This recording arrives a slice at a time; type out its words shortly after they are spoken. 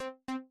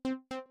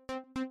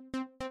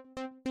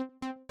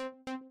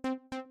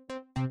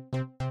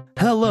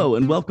Hello,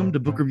 and welcome to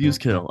Book Reviews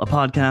Kill, a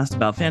podcast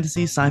about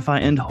fantasy, sci-fi,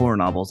 and horror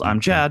novels. I'm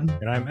Chad.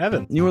 And I'm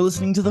Evan. And you are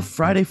listening to the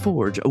Friday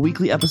Forge, a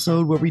weekly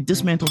episode where we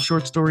dismantle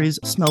short stories,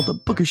 smelt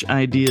bookish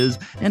ideas,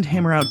 and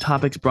hammer out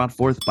topics brought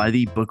forth by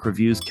the Book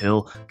Reviews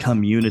Kill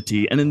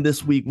community. And in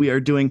this week, we are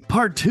doing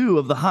part 2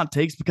 of the hot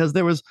takes because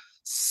there was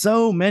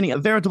so many, a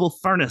veritable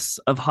furnace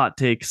of hot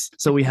takes.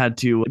 So we had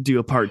to do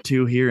a part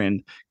 2 here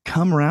and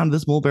come around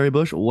this mulberry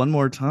bush one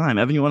more time.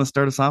 Evan, you want to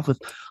start us off with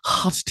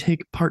hot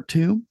take part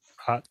 2?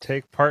 Hot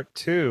take part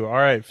 2. All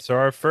right. So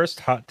our first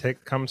hot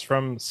take comes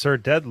from Sir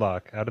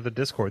Deadlock out of the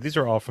Discord. These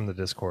are all from the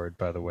Discord,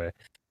 by the way.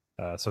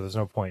 So there's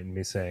no point in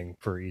me saying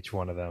for each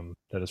one of them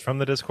that is from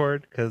the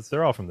Discord because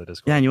they're all from the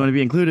Discord. Yeah, and you want to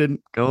be included,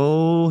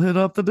 go hit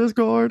up the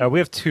Discord. We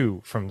have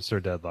 2 from Sir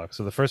Deadlock.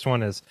 So the first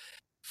one is,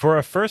 for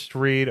a first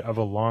read of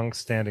a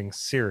long-standing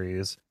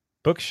series,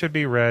 books should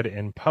be read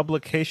in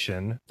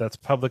publication, that's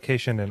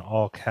publication in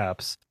all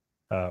caps,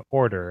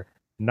 order,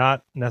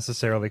 not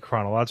necessarily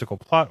chronological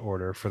plot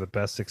order for the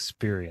best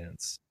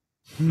experience.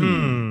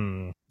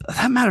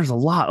 That matters a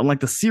lot on like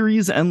the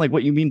series and like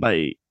what you mean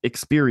by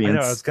experience. I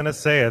know, I was gonna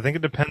say, I think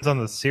it depends on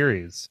the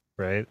series,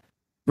 right?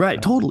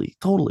 Right, totally.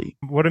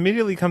 What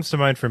immediately comes to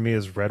mind for me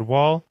is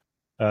Redwall.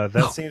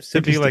 That seems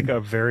to be like a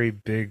very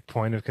big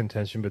point of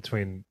contention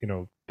between,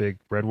 big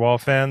Redwall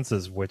fans,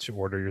 is which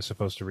order you're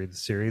supposed to read the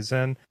series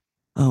in.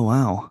 Oh,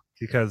 wow.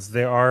 Because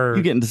they are...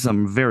 You get into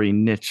some very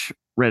niche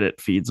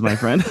Reddit feeds, my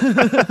friend.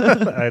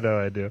 I know,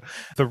 I do.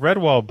 The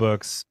Redwall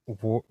books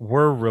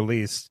were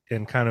released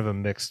in kind of a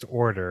mixed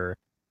order,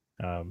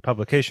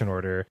 publication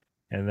order,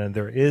 and then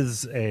there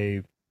is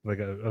a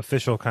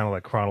official kind of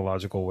like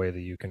chronological way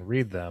that you can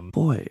read them.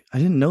 Boy, I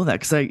didn't know that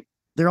because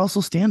they're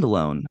also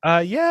standalone.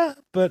 Yeah,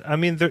 but I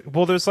mean,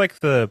 there's like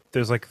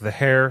the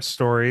Hare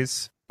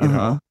stories, you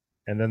know,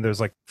 and then there's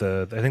like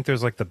I think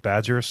there's like the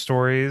Badger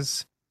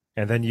stories.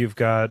 And then you've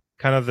got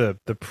kind of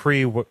the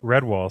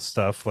pre-Redwall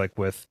stuff, like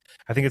with,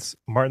 I think it's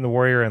Martin the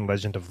Warrior and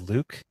Legend of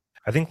Luke.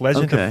 I think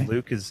Legend of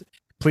Luke is,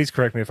 please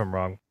correct me if I'm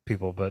wrong,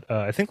 people, but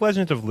I think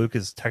Legend of Luke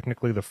is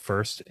technically the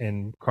first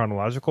in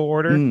chronological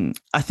order.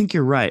 I think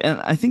you're right.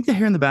 And I think the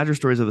Hare and the Badger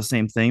stories are the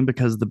same thing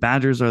because the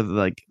Badgers are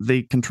like,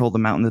 they control the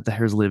mountain that the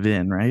Hares live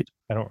in, right?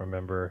 I don't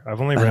remember.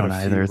 I've only read a few.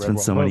 Either. It's been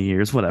so many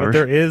years, whatever. But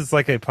there is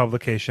like a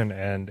publication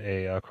and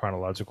a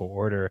chronological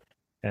order.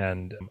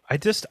 And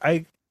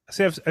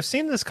See, I've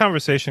seen this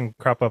conversation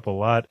crop up a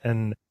lot,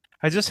 and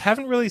I just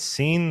haven't really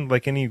seen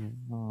like any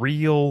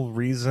real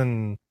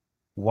reason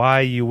why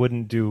you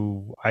wouldn't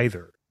do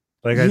either.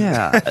 Like,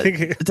 yeah, I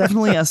think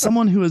definitely as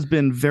someone who has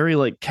been very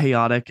like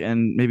chaotic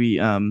and maybe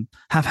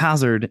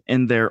haphazard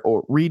in their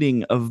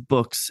reading of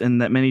books,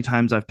 and that many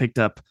times I've picked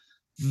up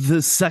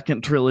the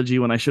second trilogy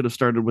when I should have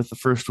started with the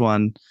first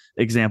one.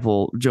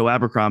 Example, Joe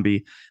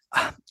Abercrombie.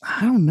 I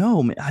don't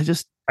know.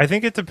 I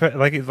think it depends.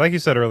 Like you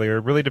said earlier,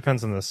 it really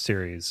depends on the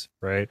series,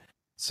 right?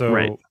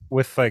 So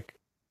with like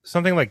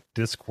something like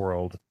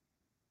Discworld,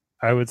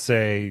 I would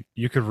say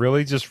you could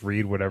really just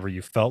read whatever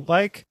you felt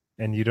like,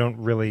 and you don't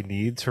really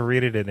need to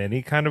read it in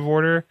any kind of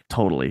order.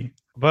 Totally.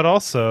 But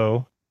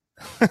also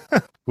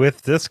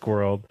with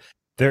Discworld,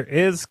 there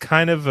is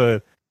kind of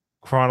a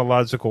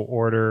chronological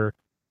order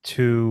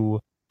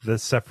to the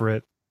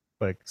separate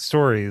like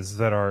stories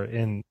that are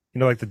in,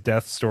 like the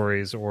death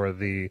stories or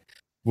the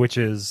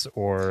witches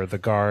or the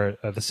guard,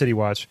 the City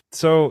Watch.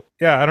 So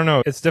yeah, I don't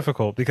know. It's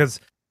difficult because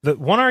the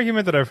one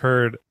argument that I've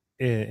heard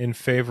in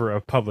favor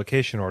of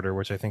publication order,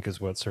 which I think is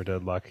what Sir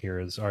Deadlock here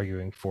is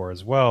arguing for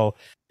as well,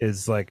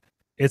 is like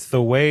it's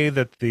the way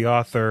that the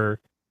author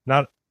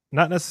not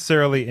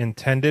necessarily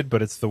intended,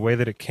 but it's the way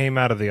that it came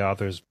out of the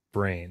author's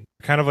brain.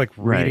 Kind of like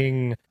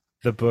reading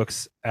the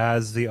books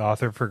as the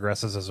author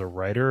progresses as a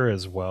writer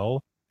as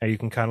well, and you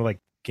can kind of like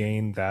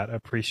gain that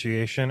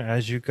appreciation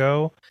as you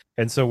go.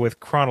 And so with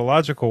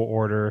chronological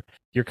order,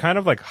 you're kind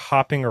of like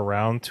hopping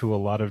around to a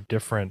lot of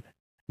different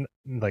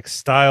like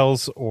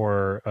styles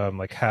or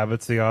like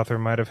habits the author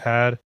might have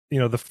had.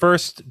 The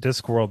first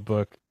Discworld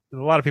book, a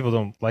lot of people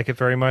don't like it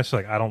very much.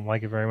 Like I don't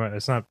like it very much.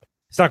 It's not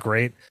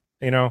great.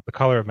 The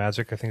Color of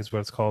Magic, I think is what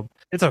it's called.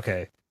 It's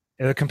okay.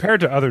 Compared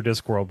to other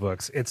Discworld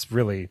books, it's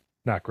really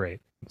not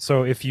great.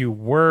 So if you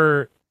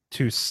were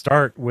to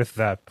start with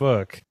that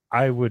book,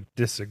 I would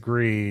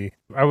disagree.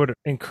 I would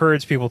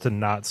encourage people to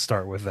not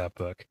start with that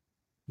book.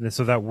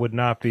 So that would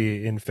not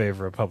be in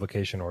favor of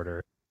publication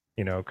order,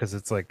 because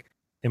it's like,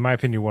 in my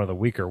opinion, one of the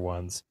weaker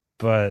ones.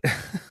 But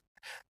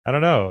I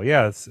don't know.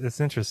 Yeah,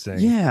 it's interesting.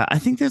 Yeah, I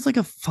think there's like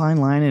a fine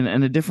line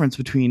and a difference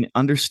between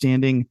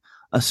understanding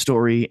a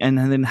story and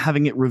then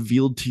having it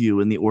revealed to you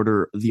in the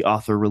order the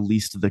author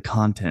released the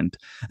content.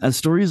 As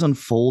stories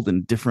unfold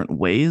in different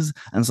ways,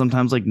 and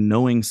sometimes like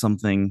knowing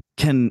something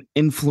can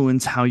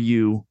influence how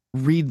you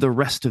read the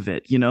rest of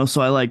it,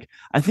 So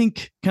I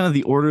think kind of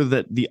the order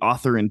that the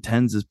author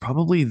intends is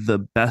probably the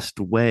best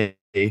way.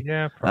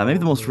 Yeah, maybe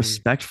the most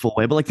respectful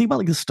way. But like think about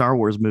like the Star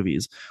Wars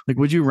movies. Like,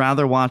 would you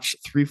rather watch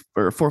 3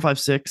 or 4, 5,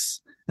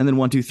 6 and then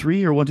 1, 2,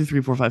 3, or 1, 2,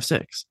 3, 4, 5,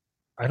 6?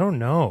 I don't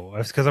know.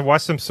 It's because I've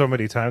watched them so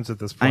many times at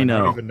this I point. I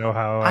don't know. even know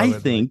how I I would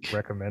like think,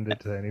 recommend it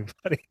to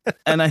anybody.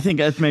 and I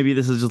think maybe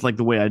this is just like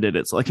the way I did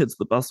it, so like it's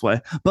the best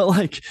way. But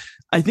like,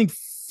 I think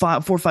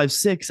five, four, five,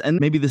 six, and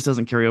maybe this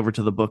doesn't carry over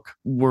to the book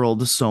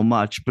world so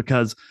much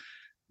because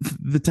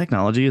the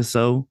technology is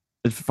so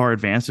far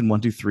advanced in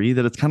one, two, three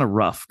that it's kind of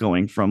rough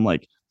going from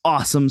like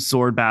awesome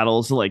sword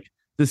battles to like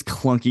this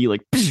clunky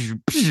like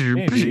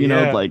Maybe,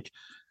 yeah. like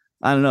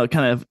I don't know, it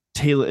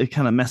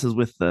kind of messes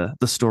with the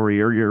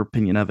story or your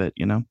opinion of it,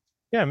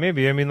 Yeah,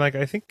 maybe. I mean, like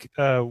I think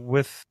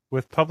with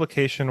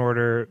publication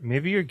order,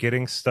 maybe you're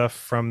getting stuff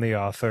from the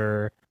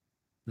author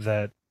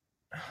that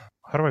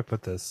how do I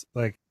put this?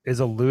 Like is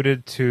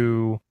alluded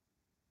to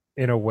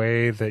in a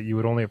way that you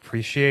would only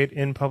appreciate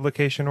in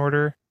publication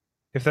order,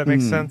 if that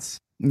makes Mm. sense.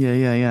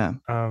 Yeah.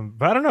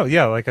 But I don't know.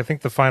 Yeah, like I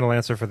think the final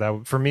answer for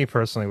that, for me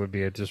personally, would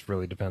be it just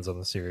really depends on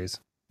the series.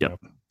 You Yep.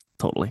 know?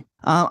 Totally.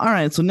 All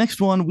right. So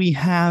next one we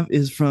have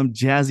is from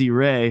Jazzy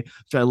Ray,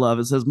 which I love.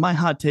 It says, "My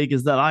hot take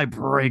is that I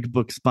break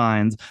book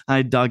spines.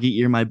 I dog eat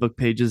ear my book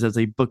pages as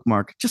a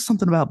bookmark. Just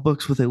something about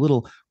books with a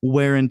little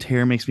wear and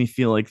tear makes me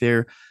feel like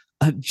they're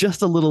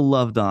just a little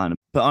loved on.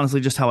 But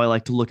honestly, just how I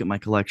like to look at my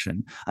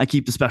collection. I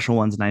keep the special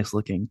ones nice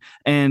looking."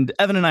 And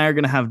Evan and I are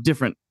going to have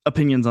different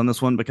opinions on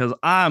this one because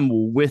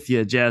I'm with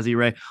you, Jazzy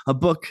Ray. A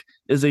book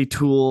is a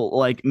tool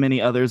like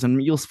many others,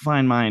 and you'll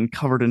find mine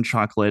covered in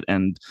chocolate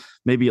and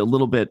maybe a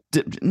little bit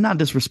not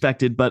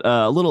disrespected, but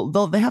a little.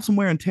 They have some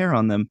wear and tear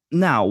on them.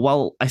 Now,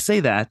 while I say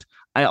that,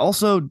 I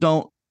also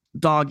don't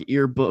dog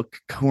ear book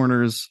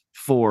corners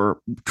for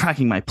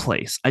tracking my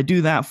place. I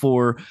do that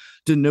for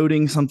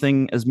denoting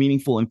something as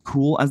meaningful and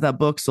cool as that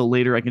book. So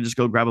later I can just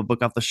go grab a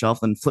book off the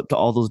shelf and flip to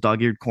all those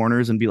dog eared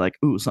corners and be like,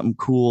 ooh, something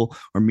cool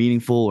or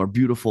meaningful or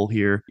beautiful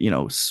here,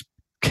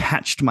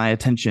 catched my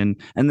attention.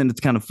 And then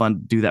it's kind of fun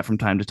to do that from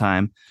time to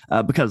time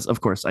because,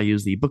 of course, I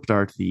use the Book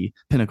Dart, the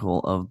pinnacle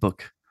of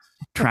book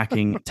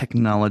tracking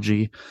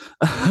technology.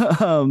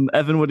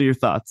 Evan, what are your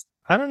thoughts?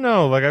 I don't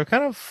know. Like I've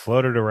kind of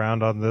floated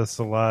around on this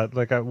a lot.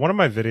 Like one of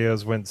my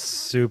videos went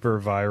super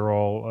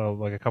viral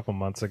like a couple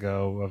months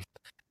ago of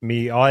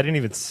me. Oh, I didn't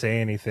even say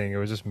anything. It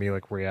was just me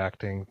like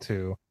reacting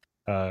to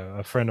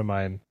a friend of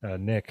mine,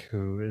 Nick,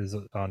 who is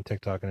on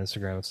TikTok and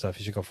Instagram and stuff.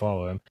 You should go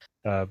follow him.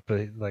 But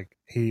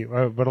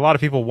a lot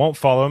of people won't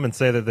follow him and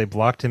say that they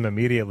blocked him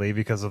immediately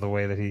because of the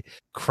way that he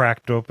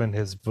cracked open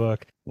his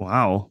book.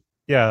 Wow.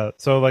 Yeah,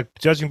 so like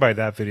judging by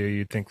that video,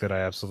 you'd think that I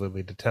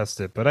absolutely detest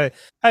it, but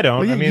I don't.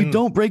 Well, yeah, I mean, you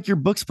don't break your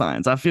book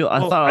spines. I thought I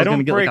was going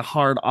to get like a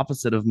hard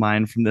opposite of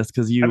mine from this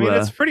because you. I mean,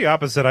 it's pretty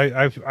opposite.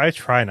 I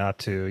try not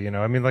to,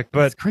 I mean, like,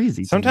 but it's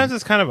crazy. Sometimes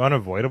it's kind of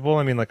unavoidable.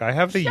 I mean, like, I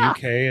have the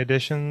UK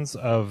editions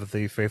of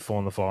the Faithful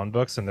and the Fallen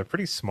books, and they're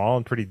pretty small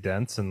and pretty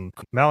dense. And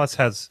Malice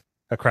has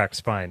a cracked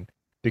spine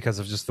because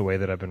of just the way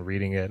that I've been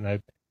reading it,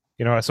 and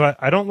so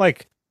I don't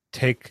like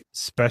take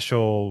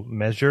special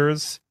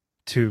measures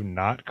to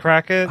not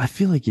crack it. I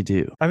feel like you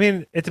do. I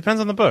mean, it depends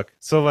on the book.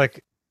 So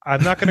like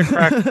I'm not going to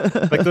crack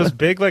like those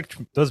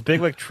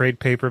big trade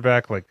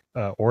paperback like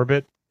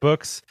Orbit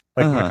books,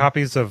 like my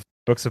copies of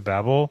Books of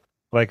Babel,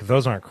 like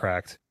those aren't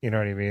cracked. You know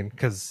what I mean?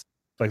 Cuz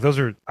like those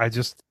are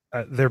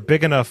they're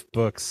big enough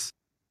books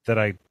that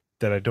I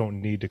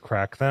don't need to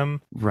crack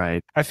them.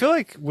 Right. I feel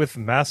like with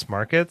mass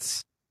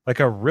markets, like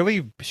a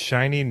really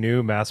shiny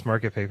new mass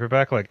market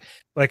paperback, like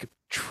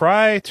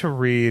try to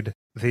read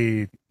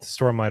the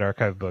Stormlight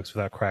Archive books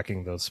without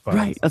cracking those spines.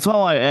 Right. That's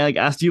why I like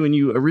asked you when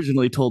you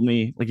originally told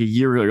me like a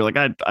year ago. You're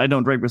like, I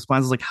don't break my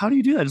spines. I was like, how do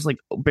you do that? Just like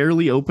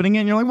barely opening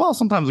it. And you're like, well,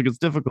 sometimes it gets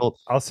difficult.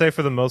 I'll say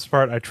for the most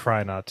part, I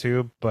try not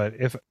to. But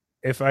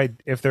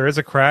if there is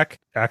a crack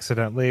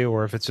accidentally,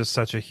 or if it's just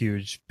such a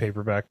huge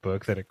paperback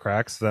book that it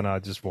cracks, then I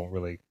just won't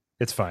really.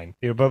 It's fine.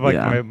 But like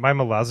my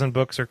Malazan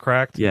books are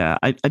cracked. Yeah,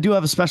 I do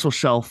have a special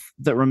shelf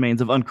that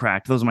remains of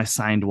uncracked. Those are my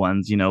signed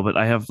ones, but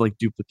I have like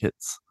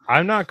duplicates.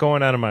 I'm not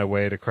going out of my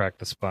way to crack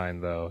the spine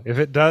though. If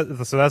it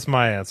does, so that's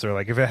my answer.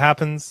 Like if it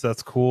happens,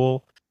 that's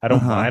cool. I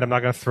don't mind. I'm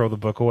not going to throw the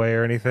book away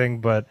or anything,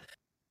 but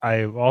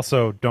I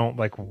also don't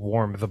like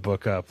warm the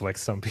book up like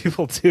some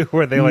people do,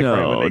 where they like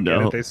right when they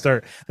get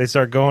it, they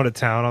start going to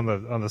town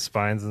on the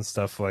spines and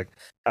stuff. Like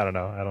I don't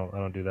know. I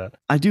don't do that.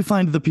 I do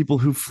find the people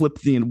who flip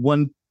the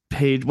one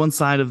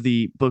side of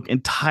the book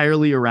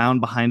entirely around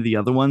behind the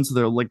other one, so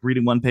they're like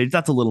reading one page.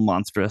 That's a little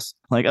monstrous.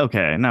 Like,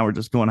 okay, now we're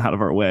just going out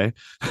of our way.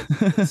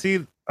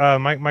 See,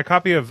 my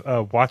copy of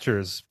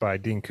Watchers by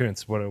Dean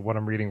Koontz, what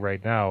I'm reading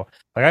right now,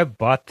 like I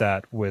bought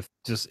that with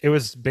it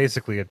was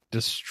basically a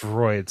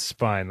destroyed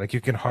spine. Like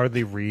you can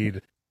hardly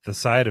read the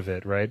side of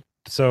it, right?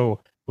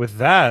 So with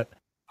that,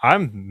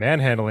 I'm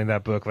manhandling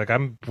that book. Like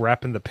I'm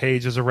wrapping the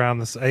pages around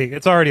this.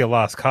 It's already a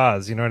lost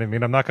cause. You know what I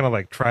mean? I'm not gonna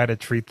like try to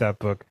treat that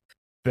book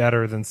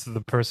better than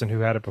the person who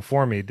had it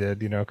before me did,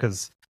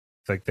 because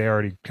like they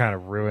already kind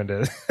of ruined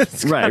it.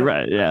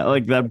 Right. Yeah,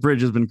 like that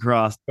bridge has been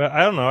crossed. But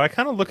I don't know, I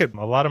kind of look at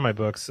a lot of my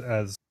books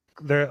as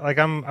they're like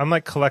I'm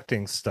like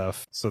collecting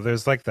stuff, so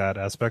there's like that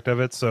aspect of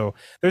it. So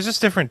there's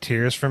just different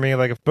tiers for me.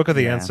 Like a Book of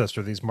the Yeah.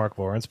 Ancestor, these Mark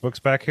Lawrence books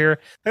back here,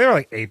 they're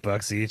like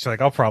 $8 each.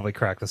 Like I'll probably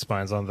crack the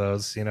spines on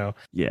those, you know.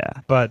 Yeah.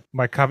 But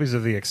my copies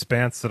of the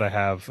Expanse that I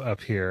have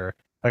up here,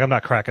 like I'm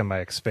not cracking my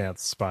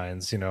Expanse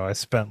spines. You know, I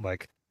spent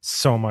like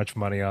so much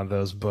money on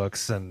those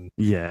books, and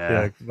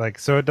Yeah. like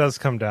so it does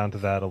come down to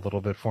that a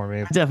little bit for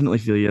me. I definitely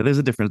feel you. There's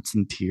a difference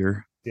in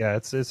tier. Yeah,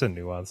 it's a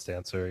nuanced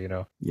answer, you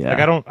know. Yeah.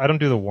 Like I don't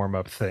do the warm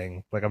up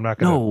thing. Like I'm not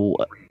gonna No.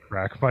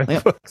 crack my Yeah.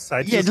 books.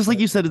 Just like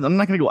you said, I'm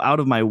not gonna go out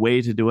of my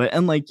way to do it.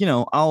 And like, you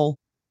know, I'll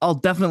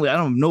definitely, I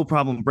don't have no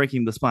problem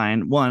breaking the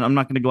spine. One, I'm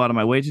not going to go out of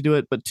my way to do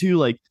it, but two,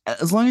 like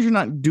as long as you're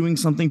not doing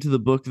something to the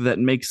book that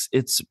makes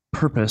its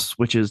purpose,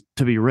 which is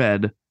to be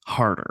read,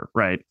 harder,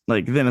 right?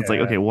 Like then it's like,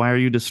 okay, why are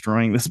you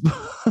destroying this book?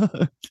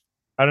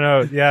 I don't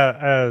know.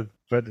 Yeah,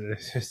 but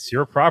it's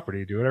your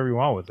property. Do whatever you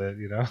want with it,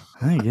 you know.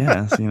 I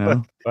guess, you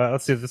know. But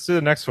let's see. Let's do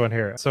the next one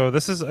here. So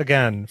this is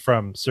again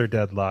from Sir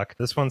Deadlock.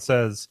 This one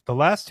says the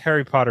last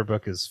Harry Potter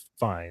book is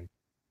fine,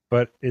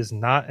 but is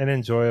not an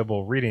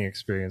enjoyable reading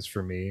experience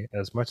for me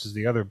as much as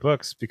the other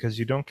books because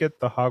you don't get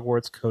the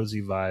Hogwarts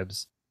cozy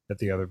vibes that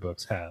the other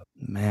books have.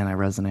 Man, I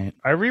resonate.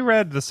 I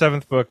reread the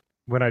seventh book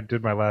when I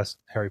did my last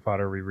Harry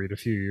Potter reread a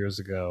few years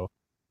ago,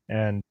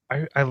 and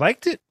I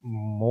liked it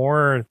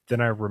more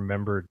than I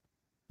remembered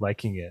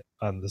liking it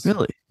on this.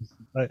 Really?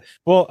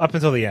 Well, up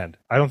until the end.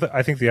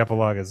 I think the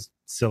epilogue is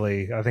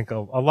silly. I think a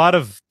lot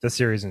of the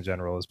series in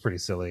general is pretty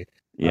silly.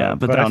 Yeah,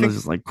 but that one was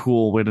just like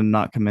cool way to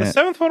not commit. The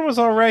seventh one was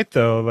all right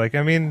though. Like,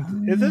 I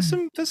mean, there's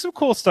some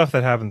cool stuff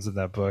that happens in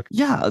that book.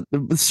 Yeah,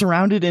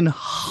 surrounded in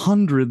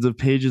hundreds of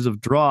pages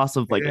of dross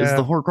of like, is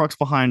the Horcrux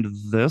behind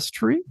this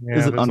tree? Yeah,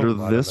 is it under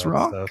this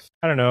rock? Stuff.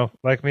 I don't know.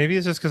 Like maybe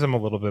it's just because I'm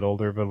a little bit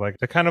older, but like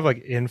the kind of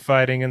like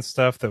infighting and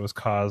stuff that was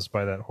caused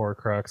by that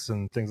Horcrux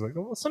and things like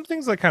some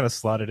things like kind of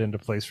slotted into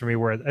place for me.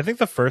 Where I think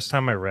the first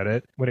time I read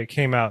it when it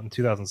came out in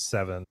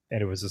 2007,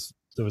 and it was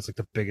like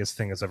the biggest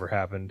thing that's ever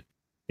happened.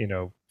 You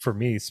know, for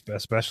me,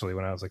 especially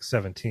when I was like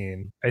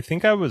 17, I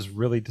think I was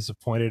really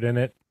disappointed in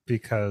it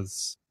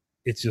because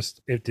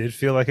it did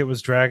feel like it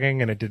was dragging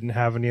and it didn't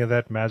have any of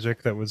that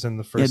magic that was in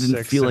the first. Yeah, it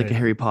didn't feel like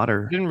Harry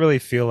Potter. It didn't really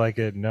feel like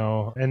it,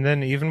 no. And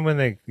then even when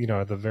they, you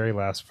know, at the very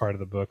last part of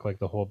the book, like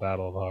the whole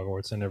Battle of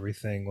Hogwarts and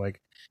everything, like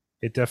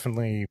it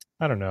definitely,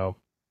 I don't know.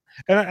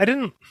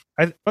 And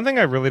one thing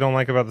I really don't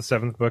like about the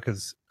seventh book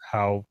is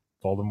how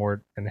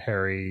Voldemort and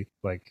Harry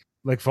like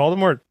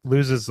Voldemort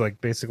loses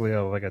like basically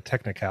like a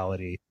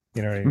technicality,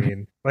 you know what I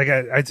mean? Like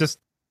I just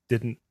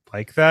didn't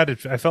like that.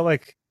 I felt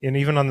like, and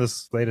even on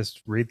this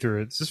latest read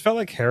through, it just felt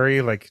like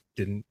Harry like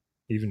didn't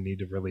even need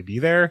to really be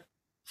there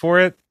for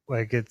it.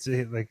 Like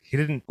like he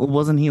didn't. Well,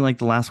 wasn't he like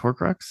the last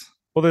Horcrux?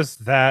 Well, there's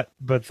that,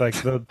 but like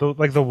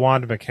the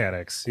wand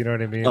mechanics, you know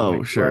what I mean? Oh,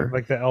 like, sure.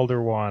 Like the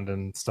Elder Wand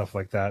and stuff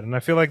like that. And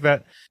I feel like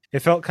that it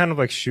felt kind of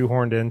like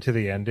shoehorned into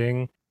the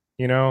ending,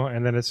 you know.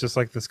 And then it's just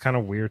like this kind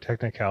of weird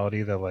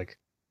technicality that like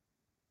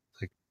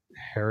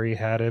Harry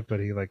had it, but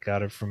he like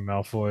got it from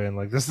Malfoy, and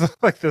like this whole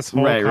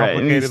complicated. Right.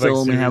 And he still like,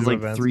 only has like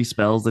events. 3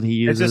 spells that he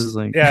uses.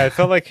 Yeah, it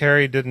felt like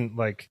Harry didn't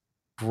like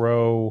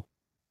grow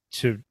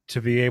to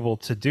be able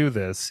to do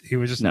this. He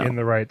was just in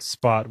the right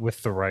spot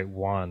with the right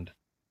wand,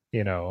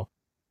 you know.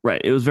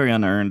 Right. It was very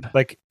unearned.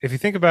 Like if you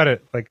think about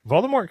it, like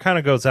Voldemort kind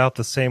of goes out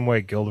the same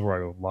way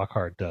Gilderoy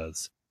Lockhart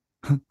does.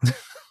 You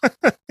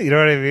know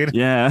what I mean?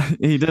 Yeah,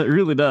 he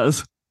really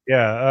does.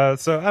 Yeah.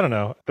 So I don't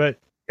know, but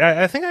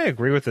I think I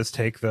agree with this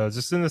take though,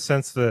 just in the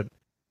sense that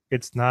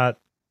it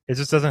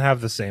just doesn't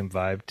have the same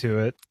vibe to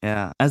it.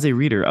 Yeah. As a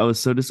reader, I was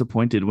so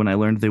disappointed when I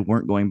learned they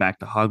weren't going back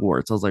to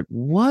Hogwarts. I was like,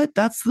 what?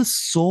 That's the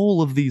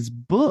soul of these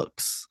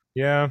books.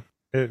 Yeah,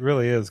 it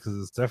really is, because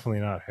it's definitely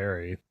not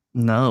Harry.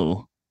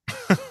 No.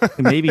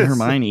 Maybe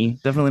Hermione,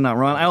 definitely not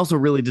Ron. I also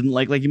really didn't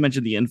like you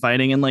mentioned the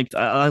infighting, and like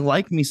I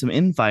like me some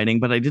infighting,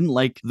 but I didn't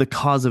like the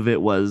cause of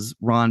it was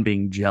Ron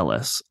being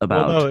jealous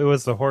about. Well, no, it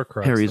was the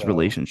Horcrux. Harry's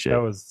relationship.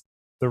 That was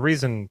the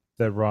reason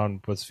that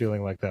Ron was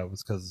feeling like that,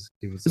 was because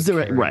he was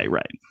right.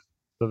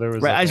 So there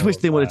was right. I just wish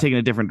they would have taken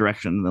a different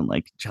direction than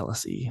like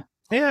jealousy.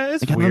 Yeah,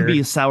 it's like, weird. Have him be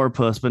a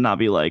sourpuss, but not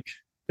be like.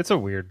 It's a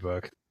weird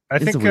book. I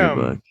think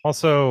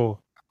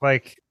also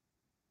like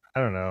I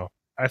don't know.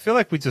 I feel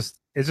like it just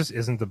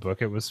isn't the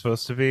book it was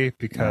supposed to be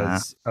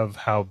because of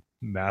how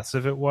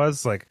massive it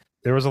was. Like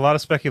there was a lot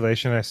of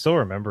speculation. I still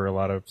remember a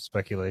lot of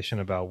speculation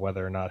about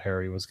whether or not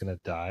Harry was going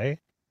to die.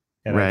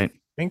 And I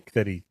think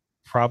that he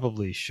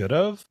probably should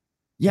have.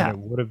 Yeah. And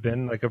it would have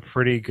been like a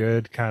pretty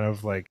good kind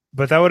of like,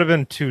 but that would have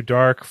been too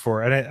dark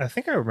for, and I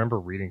think I remember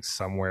reading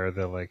somewhere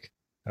that like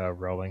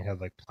Rowling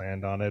had like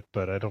planned on it,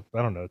 but I don't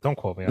know. Don't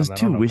quote me on that.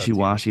 It's too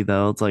wishy-washy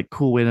though. It's like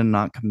cool way to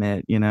not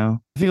commit, you know?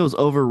 I think it was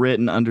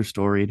overwritten,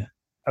 understoried.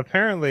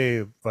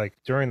 Apparently, like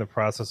during the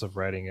process of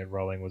writing it,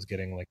 Rowling was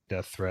getting like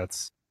death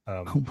threats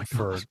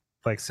for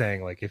like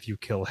saying like, if you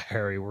kill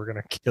Harry, we're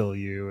gonna kill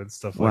you and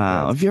stuff like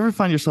that. Wow. If you ever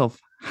find yourself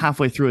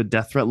halfway through a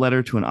death threat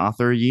letter to an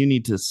author, you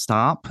need to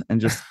stop and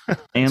just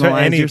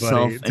analyze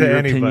yourself and your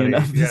opinion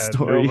of the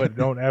story. No,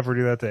 don't ever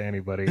do that to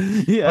anybody.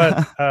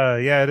 Yeah.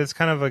 But it is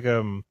kind of like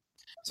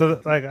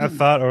So like I've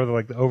thought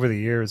over the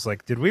years,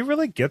 like, did we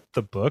really get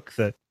the book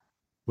that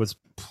was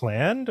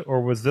planned,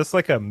 or was this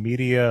like a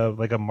media,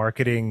 like a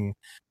marketing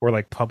or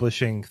like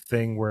publishing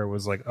thing where it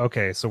was like,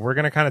 okay, so we're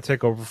gonna kind of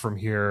take over from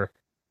here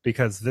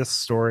because this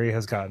story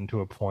has gotten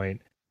to a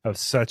point of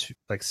such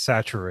like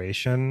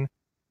saturation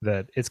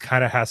that it's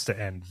kind of has to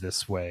end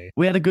this way.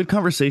 We had a good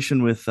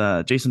conversation with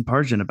Jason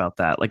Pargin about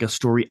that, like a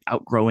story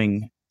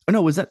outgrowing. Oh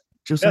no, was that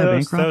Yeah, Josiah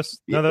Bancroft?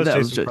 that was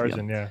Jason Yeah.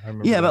 Pargin. Yeah, I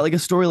remember. Yeah, that. about like a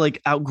story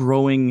like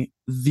outgrowing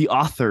the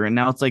author, and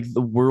now it's like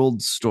the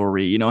world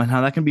story, you know, and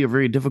how that can be a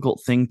very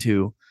difficult thing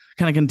to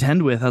kind of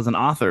contend with as an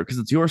author because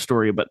it's your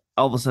story, but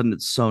all of a sudden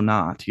it's so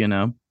not, you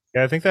know.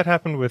 Yeah, I think that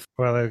happened with,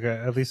 well, like,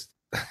 at least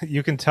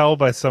you can tell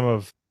by some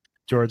of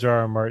George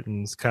R. R.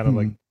 Martin's kind of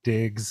like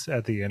digs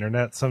at the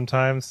internet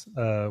sometimes,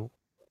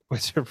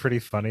 which are pretty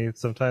funny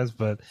sometimes.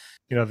 But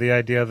you know, the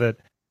idea that,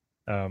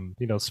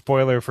 you know,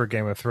 spoiler for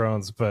Game of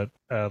Thrones, but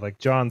like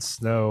Jon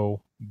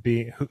Snow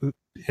being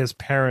his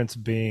parents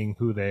being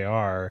who they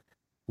are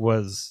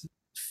was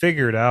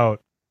figured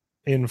out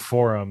in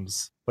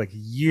forums like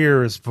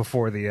years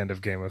before the end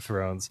of Game of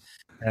Thrones.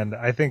 And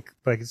I think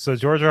like, so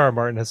George R. R.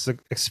 Martin has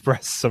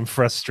expressed some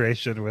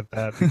frustration with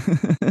that.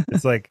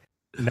 It's like,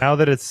 now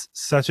that it's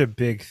such a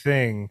big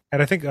thing,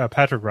 and I think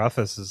Patrick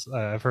Rothfuss is,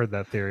 I've heard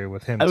that theory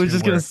with him. I was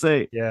just gonna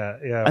say,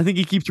 yeah. I think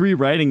he keeps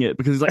rewriting it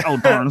because he's like, oh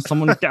darn,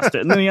 someone guessed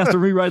it, and then he has to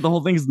rewrite the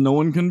whole thing because no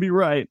one can be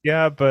right.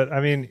 Yeah, but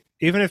I mean,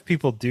 even if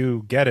people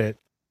do get it,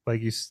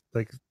 like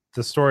like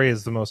the story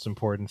is the most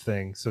important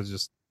thing, so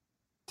just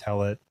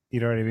tell it. You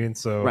know what I mean?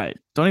 So right,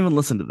 don't even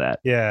listen to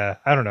that. Yeah,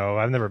 I don't know.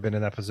 I've never been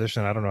in that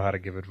position. I don't know how to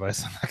give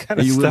advice on that kind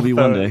of you stuff. You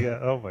will be one day. Yeah.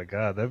 Oh my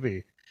god, that'd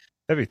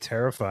be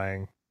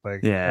terrifying.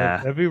 Like, yeah,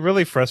 that'd be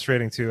really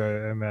frustrating too,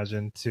 I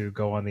imagine, to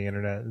go on the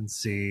internet and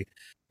see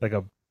like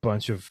a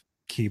bunch of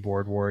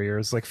keyboard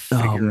warriors like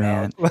figure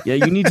out. Yeah,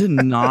 you need to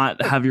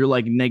not have your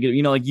like negative,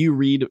 you know, like you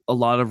read a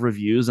lot of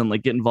reviews and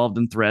like get involved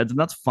in threads, and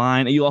that's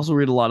fine. You also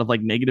read a lot of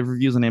like negative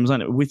reviews on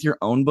Amazon with your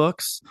own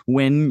books.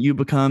 When you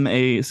become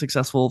a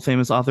successful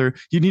famous author,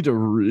 you need to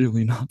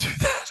really not do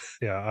that.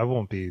 Yeah, I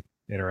won't be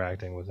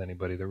interacting with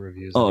anybody that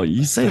reviews. Oh,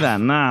 you say that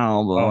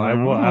now, but I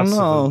will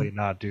absolutely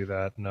not do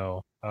that.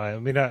 No, I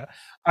mean,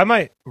 I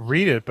might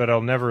read it, but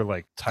I'll never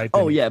like type.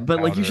 Oh yeah,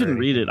 but like you shouldn't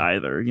read it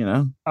either, you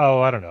know.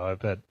 Oh, I don't know. I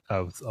bet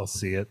I'll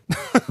see it.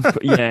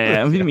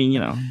 yeah, I mean, you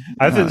know.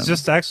 I was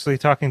just actually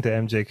talking to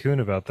MJ Kuhn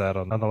about that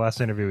on the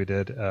last interview we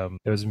did.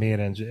 It was me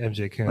and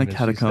MJ Kuhn. Like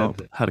how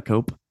to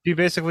cope. She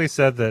basically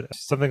said that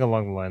something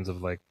along the lines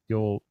of like,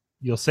 you'll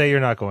say you're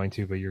not going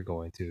to, but you're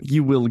going to.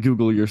 You will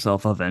Google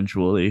yourself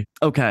eventually.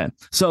 Okay.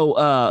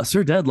 So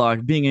Sir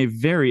Deadlock, being a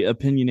very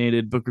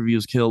opinionated Book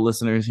Reviews Kill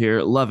listeners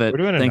here, love it. We're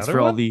doing Thanks for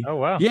all one? the. Oh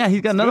wow. Yeah,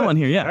 he's got another one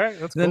here. Yeah. All right,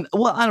 that's cool. Then,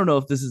 well, I don't know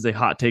if this is a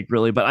hot take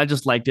really, but I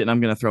just liked it and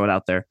I'm going to throw it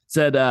out there.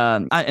 Said,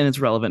 and it's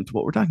relevant to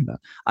what we're talking about.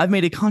 I've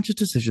made a conscious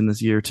decision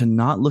this year to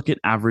not look at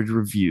average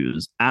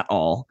reviews at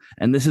all,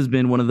 and this has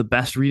been one of the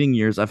best reading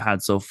years I've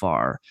had so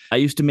far. I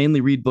used to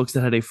mainly read books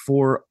that had a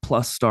 4+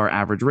 star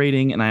average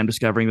rating, and I am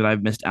discovering that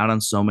I've missed out on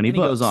so many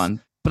books.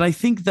 On. But I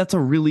think that's a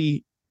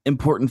really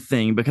important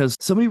thing because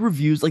so many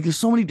reviews, like there's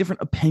so many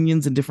different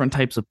opinions and different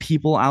types of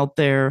people out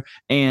there.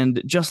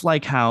 And just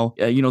like how,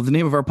 you know, the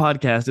name of our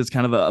podcast is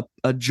kind of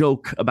a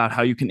joke about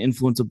how you can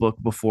influence a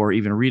book before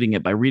even reading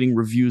it by reading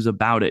reviews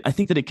about it. I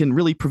think that it can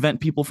really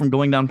prevent people from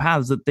going down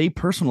paths that they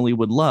personally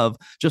would love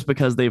just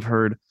because they've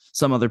heard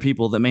some other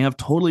people that may have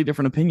totally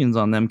different opinions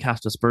on them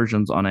cast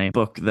aspersions on a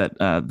book that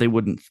they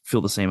wouldn't feel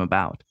the same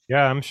about.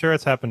 Yeah, I'm sure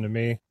it's happened to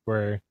me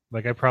where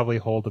like I probably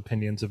hold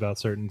opinions about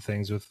certain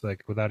things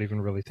without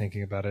even really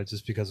thinking about it,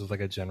 just because of like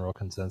a general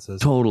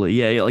consensus. Totally,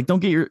 yeah. Like don't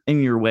get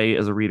in your way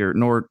as a reader,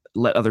 nor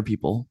let other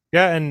people.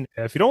 Yeah, and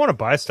if you don't want to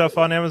buy stuff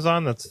on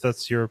Amazon,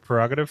 that's your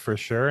prerogative for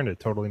sure, and it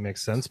totally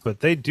makes sense.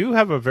 But they do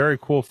have a very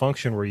cool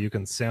function where you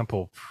can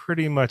sample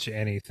pretty much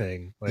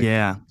anything. Like,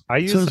 yeah, I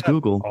use that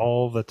Google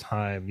all the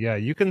time. Yeah,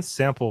 you can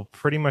sample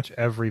pretty much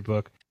every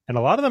book, and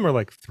a lot of them are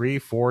like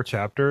 3-4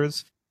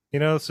 chapters. You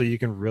know, so you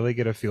can really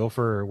get a feel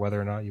for whether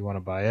or not you want to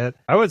buy it.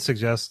 I would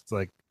suggest,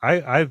 like,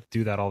 I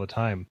do that all the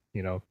time,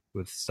 you know,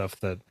 with stuff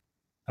that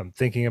I'm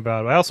thinking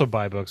about. I also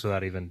buy books I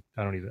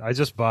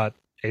just bought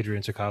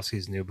Adrian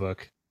Tchaikovsky's new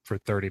book for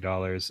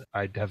 $30.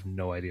 I have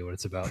no idea what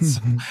it's about.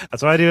 So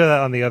that's why I do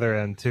that on the other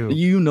end too.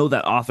 You know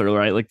that author,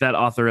 right? Like that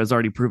author has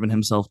already proven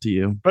himself to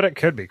you. But it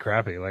could be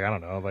crappy. Like, I don't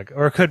know. Like,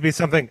 or it could be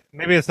something,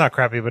 maybe it's not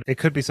crappy, but it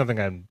could be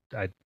something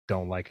I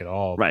don't like at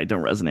all. Right.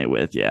 Don't resonate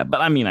with. Yeah. But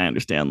I mean, I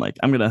understand. Like,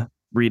 I'm going to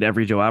read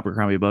every Joe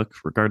Abercrombie book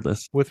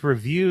regardless. With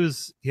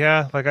reviews,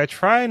 yeah, like I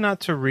try not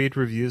to read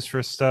reviews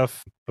for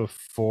stuff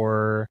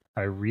before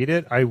I read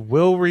it. I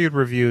will read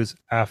reviews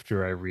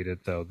after I read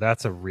it though.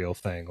 That's a real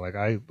thing. Like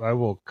I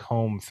will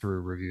comb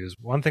through reviews.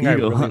 One thing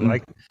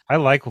I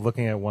like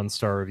looking at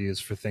 1-star reviews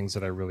for things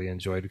that I really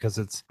enjoyed, because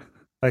it's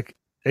like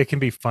it can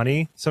be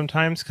funny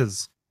sometimes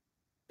because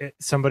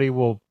somebody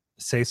will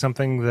say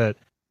something that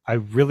I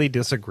really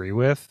disagree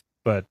with,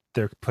 but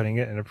they're putting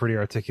it in a pretty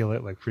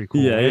articulate, like pretty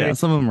cool way. Yeah,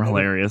 some of them are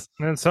hilarious.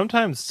 And then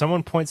sometimes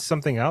someone points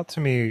something out to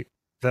me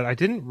that I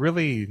didn't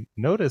really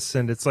notice,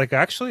 and it's like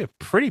actually a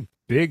pretty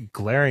big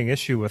glaring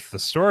issue with the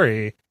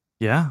story.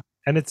 Yeah.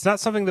 And it's not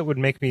something that would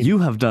make me. You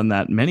have done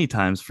that many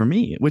times for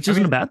me, which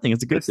isn't a bad thing.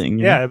 It's a good thing.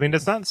 Yeah, I mean,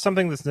 it's not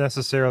something that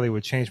necessarily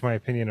would change my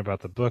opinion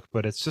about the book,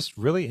 but it's just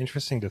really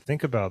interesting to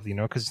think about,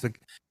 because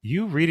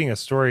you reading a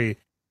story,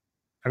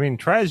 I mean,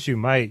 try as you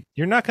might,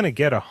 you're not going to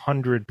get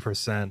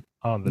 100%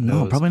 on the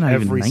nose. Probably not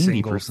every even 90%.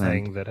 Single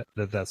thing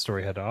that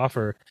story had to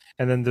offer.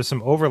 And then there's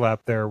some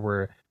overlap there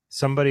where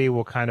somebody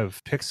will kind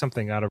of pick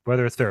something out of,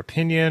 whether it's their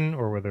opinion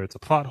or whether it's a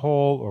plot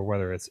hole or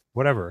whether it's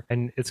whatever.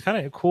 And it's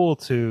kind of cool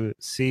to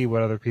see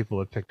what other people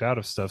have picked out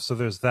of stuff. So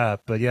there's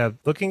that. But yeah,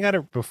 looking at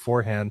it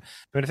beforehand,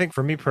 I mean, I think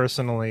for me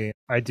personally,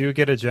 I do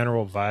get a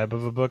general vibe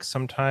of a book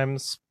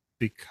sometimes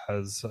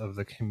because of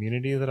the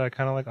community that I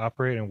kind of like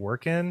operate and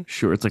work in.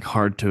 Sure, it's like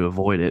hard to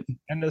avoid it.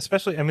 And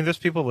especially, I mean, there's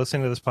people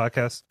listening to this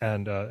podcast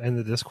and in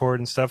the Discord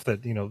and stuff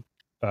that,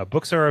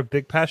 books are a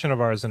big passion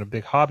of ours and a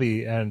big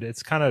hobby. And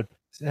it's kind of,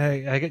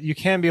 you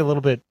can be a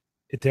little bit,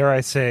 dare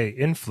I say,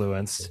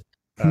 influenced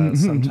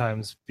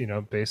sometimes,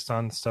 based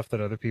on stuff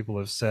that other people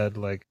have said,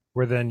 like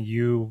where then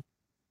you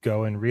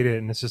go and read it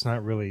and it's just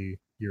not really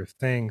your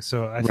thing.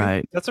 So I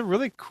think that's a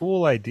really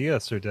cool idea,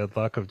 Sir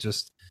Deadlock, of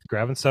just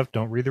grabbing stuff.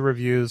 Don't read the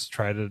reviews.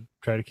 Try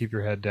to keep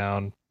your head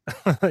down,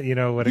 when it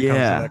comes to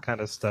that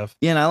kind of stuff.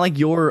 Yeah, and I like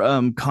your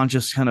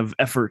conscious kind of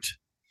effort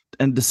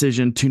and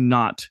decision to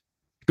not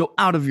go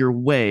out of your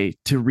way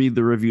to read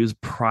the reviews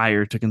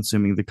prior to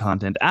consuming the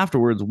content.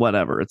 Afterwards,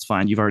 whatever, it's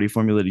fine. You've already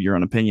formulated your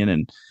own opinion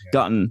and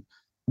gotten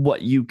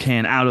what you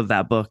can out of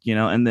that book,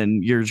 and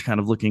then you're just kind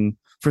of looking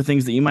for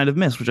things that you might have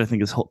missed, which I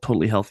think is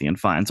totally healthy and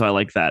fine. So I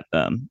like that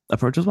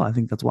approach as well. I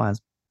think that's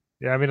wise.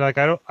 Yeah, I mean, like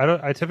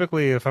I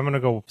typically, if I'm gonna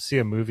go see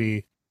a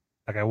movie,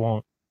 like I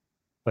won't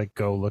like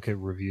go look at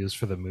reviews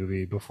for the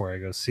movie before I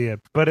go see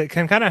it. But it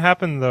can kind of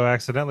happen though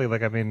accidentally.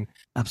 Like, I mean,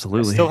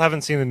 absolutely. I still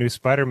haven't seen the new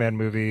Spider-Man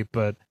movie,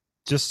 but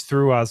just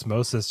through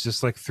osmosis,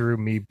 just like through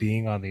me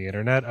being on the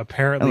internet,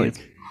 apparently it's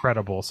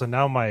incredible. So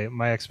now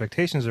my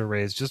expectations are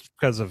raised just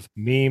because of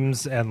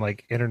memes and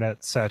like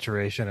internet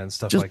saturation and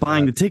stuff. Just like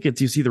buying that. The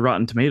tickets, you see the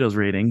Rotten Tomatoes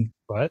rating.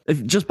 What?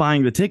 If just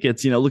buying the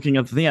tickets, looking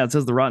up the thing, it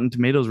says the Rotten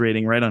Tomatoes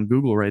rating right on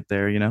Google right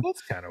there.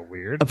 That's kind of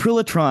weird.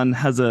 Aprilatron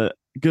has a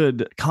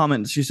good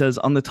comment. She says,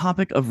 on the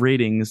topic of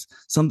ratings,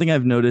 something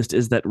I've noticed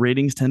is that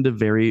ratings tend to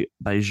vary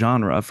by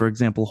genre. For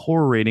example,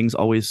 horror ratings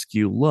always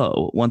skew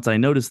low. Once I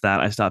noticed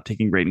that, I stopped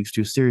taking ratings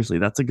too seriously.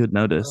 That's a good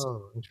notice.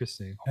 Oh,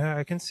 interesting. Yeah,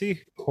 I can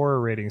see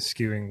horror ratings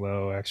skewing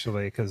low,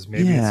 actually, because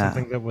maybe it's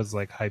something that was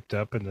like hyped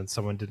up and then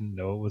someone didn't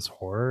know it was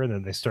horror and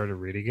then they started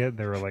reading it and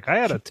they were like, I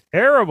had a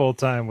terrible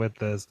time with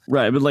this.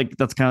 Right, but like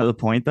that's kind of the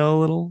point though, a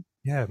little.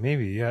 Yeah,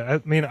 maybe. Yeah,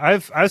 I mean,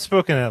 I've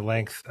spoken at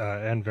length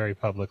and very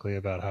publicly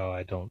about how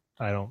I don't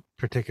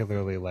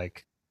particularly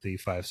like the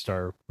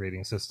 5-star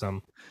rating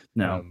system.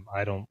 No,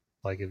 I don't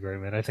like it very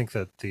much. I think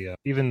that the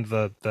even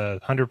the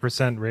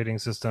 100% rating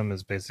system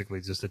is basically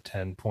just a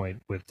 10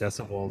 point with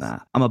decibels. Nah,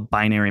 I'm a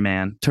binary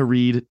man. To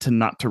read, to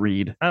not to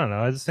read. I don't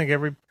know. I just think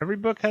every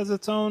book has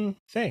its own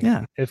thing.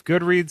 Yeah. If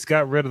Goodreads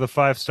got rid of the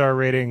 5-star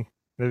rating,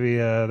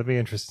 that'd be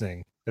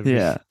interesting. It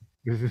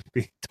would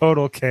be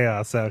total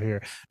chaos out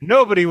here.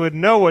 Nobody would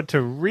know what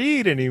to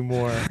read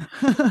anymore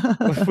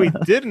if we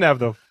didn't have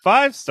the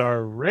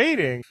 5-star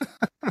rating.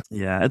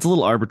 Yeah, it's a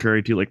little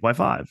arbitrary too. Like, why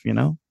 5?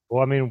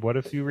 Well, I mean, what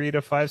if you read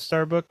a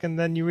 5-star book and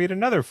then you read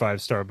another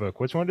 5-star book?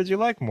 Which one did you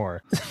like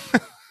more?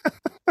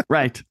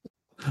 Right.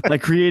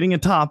 Like creating a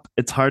top,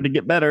 it's hard to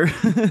get better.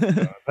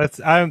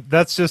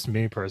 That's just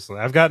me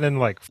personally. I've gotten in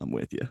like I'm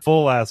with you.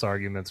 Full ass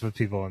arguments with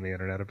people on the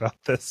internet about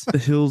this. The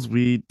hills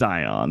we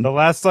die on. The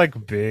last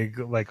like big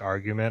like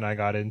argument I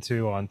got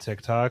into on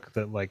TikTok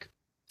that like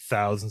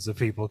thousands of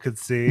people could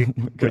see,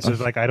 which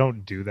is like I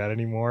don't do that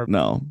anymore.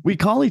 No, we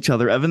call each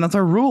other, Evan. That's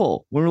our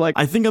rule. We're like,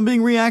 I think I'm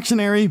being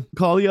reactionary.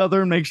 Call the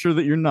other and make sure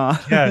that you're not.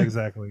 Yeah,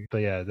 exactly. But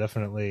yeah,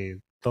 definitely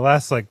the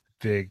last like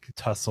big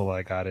tussle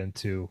I got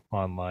into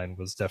online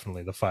was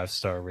definitely the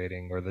 5-star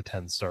rating or the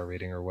 10-star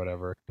rating or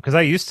whatever. Because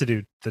I used to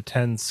do the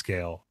 10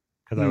 scale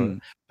because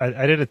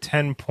I did a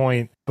 10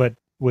 point, but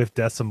with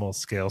decimal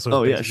scale.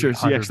 So sure.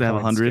 So you actually have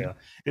 100.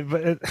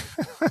 But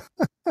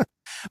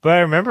I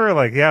remember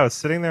like I was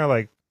sitting there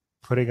like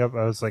I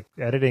was like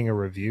editing a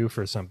review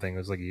for something. It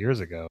was like years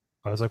ago.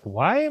 I was like,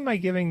 why am I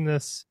giving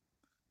this?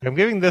 I'm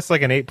giving this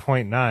like an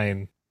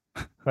 8.9.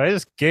 But I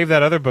just gave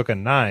that other book a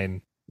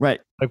 9. Right.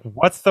 Like,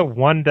 what's the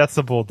 1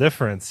 decibel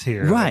difference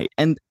here? Right.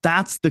 And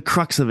that's the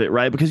crux of it,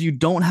 right? Because you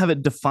don't have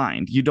it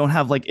defined. You don't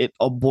have like it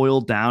all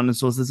boiled down. And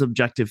so it's this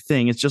objective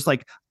thing. It's just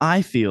like,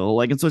 I feel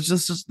like, and so it's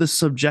just this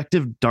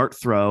subjective dart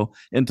throw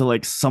into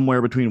like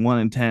somewhere between 1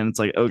 and 10. It's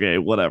like, okay,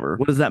 whatever.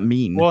 What does that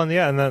mean? Well, and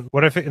then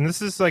and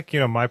this is like,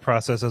 my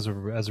process as a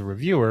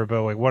reviewer,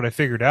 but like what I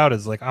figured out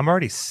is like, I'm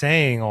already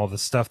saying all the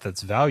stuff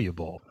that's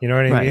valuable. You know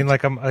what I mean?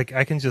 Like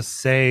I can just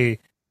say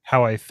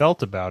how I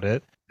felt about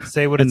it.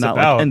 say what and it's not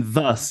about. like, and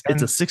thus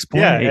it's a And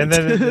 6.8. and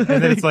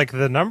then it's like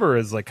the number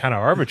is like kind of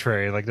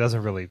arbitrary, like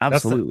doesn't really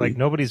Absolutely. like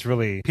nobody's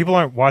really, people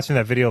aren't watching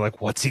that video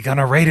like, what's he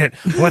gonna rate it,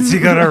 what's he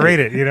gonna Right. rate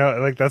it, you know,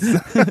 like that's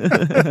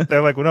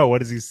they're like, well, no,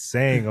 what is he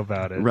saying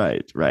about it?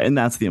 Right, and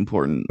that's the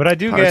important But I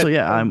do part. get So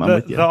yeah, I'm the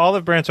with you. the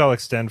olive branch I'll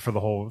extend for the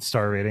whole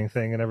star rating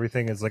thing and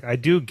everything is like, I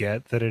do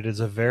get that it is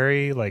a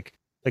very like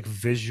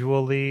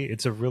visually,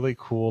 it's a really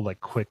cool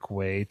like quick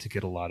way to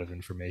get a lot of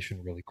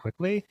information really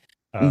quickly.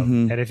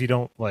 Mhm. And if you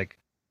don't like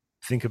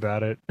think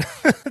about it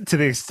to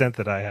the extent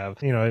that I have,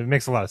 you know, it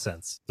makes a lot of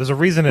sense. There's a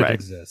reason it Right.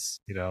 exists,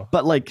 you know.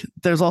 But like,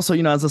 there's also,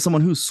 as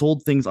someone who's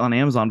sold things on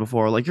Amazon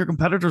before, like your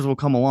competitors will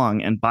come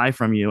along and buy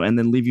from you and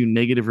then leave you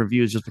negative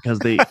reviews just because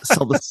they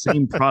sell the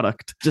same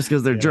product just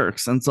because they're Yeah.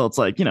 jerks. And so it's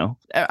like,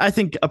 I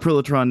think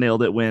Aprilatron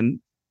nailed it when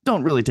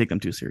don't really take them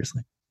too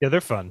seriously. Yeah, they're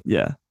fun.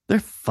 Yeah. They're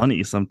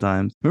funny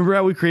sometimes. Remember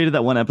how we created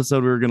that one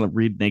episode we were going to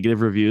read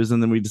negative reviews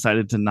and then we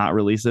decided to not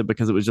release it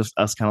because it was just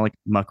us kind of like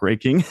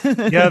muckraking?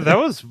 Yeah, that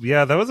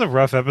was a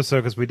rough episode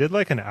because we did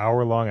like an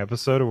hour-long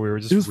episode where we were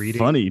just it was reading.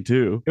 funny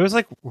too. It was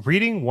like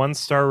reading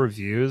 1-star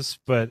reviews,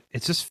 but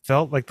it just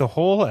felt like the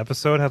whole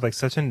episode had like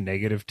such a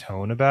negative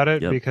tone about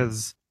it. Yep.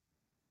 Because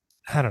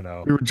I don't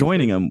know. We were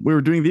joining them. We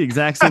were doing the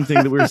exact same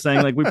thing that we were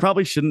saying, like we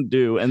probably shouldn't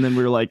do, and then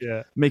we were like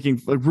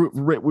making, like,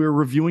 we were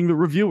reviewing the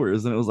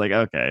reviewers, and it was like,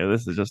 okay,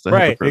 this is just a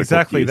right,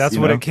 exactly. Piece, that's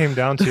what it came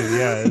down to.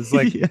 Yeah, it's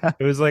like yeah.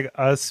 It was like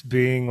us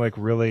being like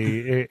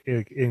really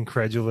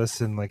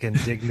incredulous and like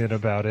indignant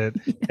about it,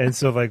 and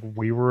so like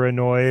we were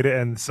annoyed,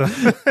 and so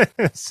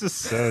it's just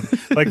so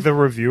like the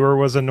reviewer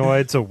was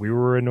annoyed, so we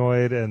were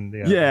annoyed, and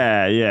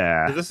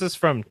yeah. So this is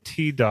from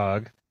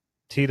T-Dog.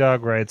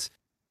 T-Dog writes,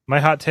 "My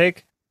hot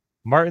take.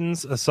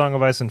 Martin's A Song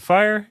of Ice and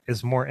Fire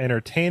is more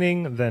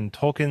entertaining than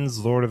Tolkien's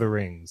Lord of the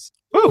Rings."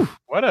 Woo!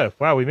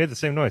 Wow, we made the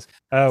same noise.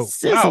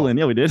 Sizzling,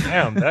 wow. Yeah, we did.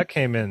 Damn, that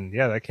came in.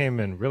 Yeah, that came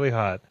in really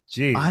hot.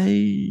 Gee.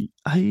 I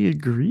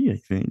agree, I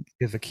think.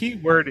 There's a key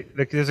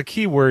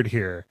word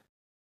here,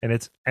 and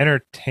it's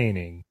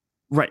entertaining.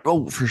 Right.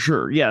 Oh, for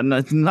sure. Yeah,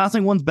 not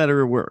saying one's better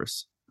or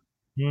worse.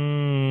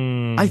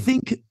 I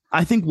think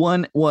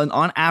one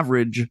on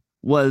average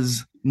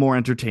was more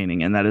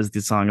entertaining, and that is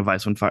the Song of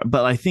Ice and Fire.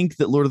 But I think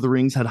that Lord of the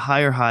Rings had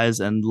higher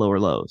highs and lower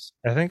lows.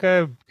 I think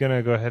I'm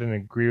gonna go ahead and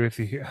agree with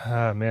you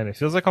here. Man, it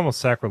feels like almost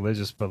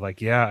sacrilegious, but like,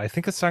 yeah, I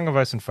think A Song of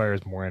Ice and Fire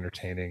is more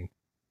entertaining.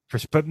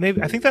 But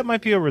maybe I think that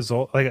might be a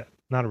result, like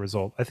not a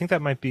result. I think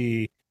that might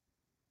be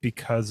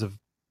because of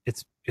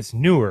it's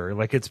newer,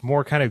 like it's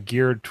more kind of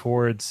geared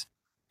towards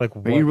like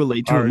what you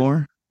relate to it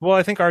more. Well,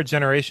 I think our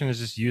generation is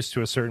just used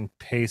to a certain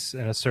pace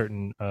and a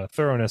certain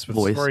thoroughness with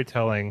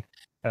storytelling.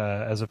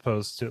 As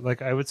opposed to,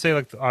 like, I would say,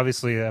 like,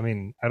 obviously, I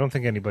mean, I don't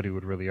think anybody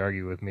would really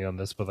argue with me on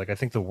this, but like, I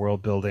think the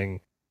world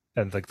building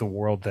and like the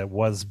world that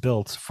was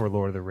built for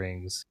Lord of the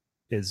Rings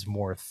is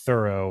more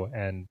thorough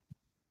and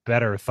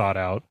better thought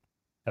out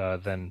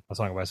than A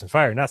Song of Ice and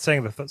Fire. Not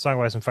saying the Song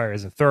of Ice and Fire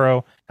isn't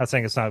thorough, not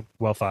saying it's not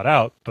well thought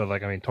out, but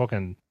like, I mean,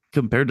 Tolkien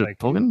compared to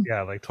Tolkien,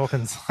 yeah, like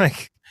Tolkien's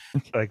like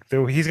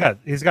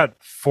he's got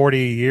 40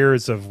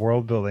 years of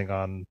world building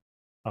on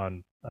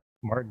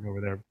Martin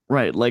over there,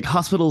 right? Like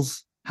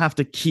hospitals have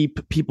to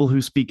keep people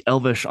who speak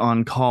Elvish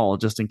on call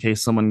just in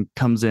case someone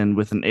comes in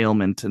with an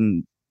ailment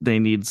and they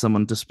need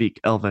someone to speak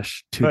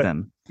Elvish to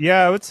them.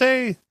 Yeah, I would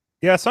say,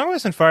 yeah, Song of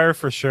Ice and Fire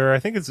for sure. I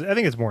think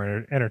it's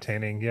more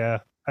entertaining. Yeah,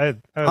 I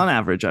on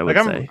average, I would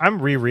say.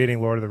 I'm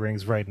rereading Lord of the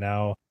Rings right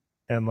now,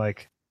 and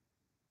like,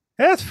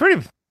 yeah, it's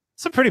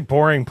some pretty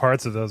boring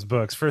parts of those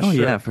books for sure. Oh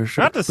yeah, for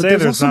sure. Not to say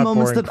there's not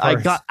moments boring that parts.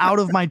 I got out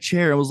of my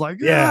chair and was like,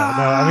 yeah,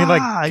 no, I mean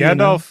like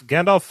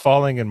Gandalf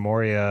falling in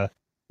Moria.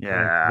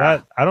 Yeah,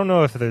 that I don't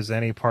know if there's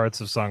any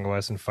parts of Song of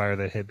Ice and Fire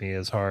that hit me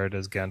as hard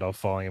as Gandalf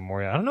falling in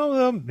Moria. I don't know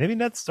though. Maybe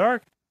Ned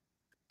Stark,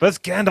 but it's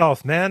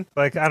Gandalf, man.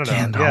 Like I don't know.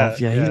 Gandalf,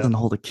 yeah, he doesn't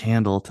hold a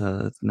candle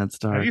to Ned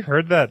Stark. Have you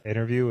heard that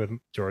interview with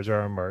George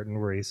R. R. Martin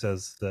where he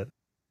says that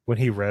when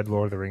he read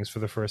Lord of the Rings for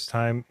the first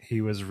time, he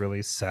was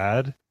really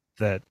sad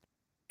that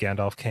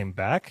Gandalf came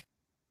back,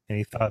 and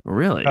he thought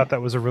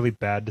that was a really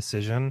bad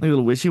decision. Like a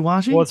little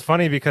wishy-washy. Well, it's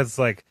funny because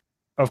like,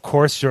 of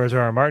course, George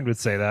R. R. Martin would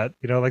say that,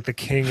 you know, like the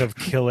king of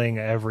killing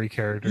every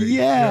character.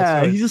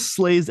 Yeah, he just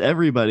slays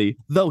everybody.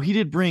 Though he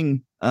did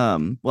bring,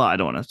 well, I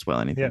don't want to spoil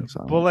anything. Yeah,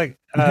 so. well, like,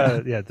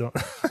 yeah, don't.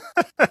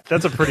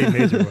 That's a pretty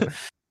major one.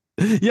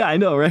 Yeah, I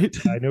know, right?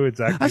 I knew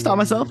exactly. I stopped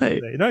myself. Hey,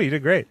 no, you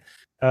did great.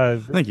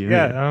 Thank you.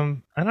 Yeah,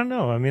 I don't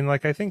know. I mean,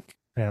 like, I think,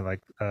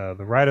 like the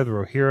Ride of the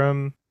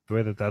Rohirrim, the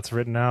way that that's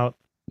written out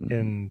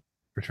in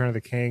Return of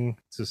the King,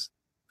 it's just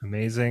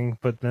amazing.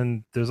 But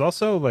then there's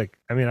also like,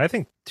 I mean, I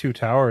think Two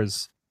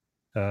Towers,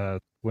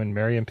 when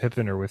Merry and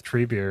Pippin are with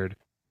Treebeard,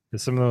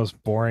 is some of the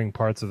most boring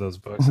parts of those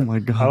books. Oh my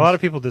god! A lot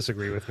of people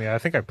disagree with me. I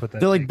think I put that.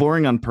 They're like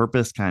boring on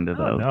purpose, kind of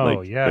though. No,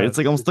 like, yeah, it's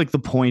like almost like the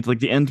point. Like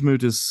the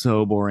Entmoot is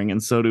so boring,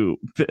 and so do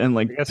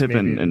like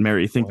Pippin and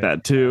Merry think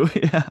that too.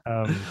 Yeah,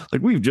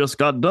 like we've just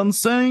got done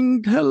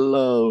saying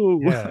hello.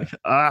 Yeah,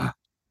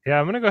 yeah,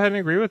 I'm gonna go ahead and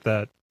agree with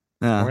that.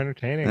 More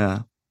entertaining. Yeah,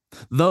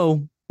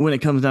 though when it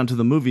comes down to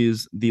the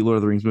movies, the Lord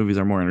of the Rings movies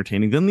are more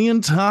entertaining than the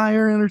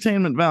entire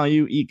entertainment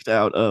value eked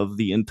out of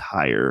the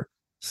entire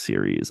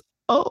series.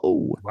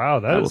 Oh, Wow,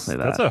 I will say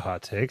that's that. a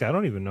hot take. I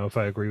don't even know if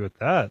I agree with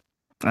that.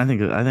 I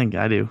think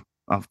I do.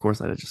 Of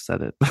course, I just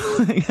said it.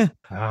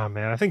 Ah,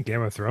 man, I think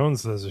Game of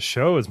Thrones as a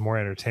show is more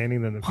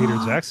entertaining than the Peter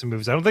Jackson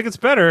movies. I don't think it's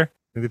better.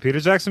 The Peter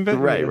Jackson bit,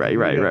 Right.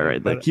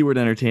 The keyword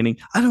entertaining.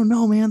 I don't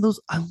know, man.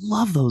 I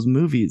love those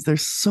movies. They're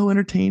so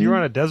entertaining. You're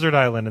on a desert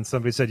island, and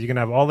somebody said you can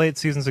have all 8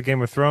 seasons of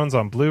Game of Thrones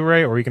on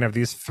Blu-ray, or you can have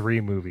these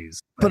 3 movies.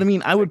 But I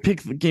mean, I would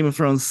pick Game of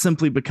Thrones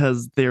simply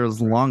because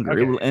there's longer.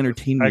 Okay, It will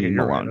entertain me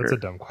you're right. longer. That's a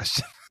dumb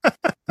question.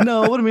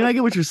 No, what I mean, I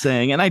get what you're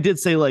saying, and I did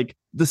say like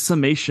the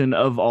summation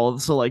of all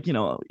of. So like I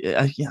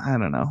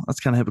don't know. That's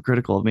kind of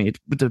hypocritical of me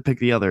to pick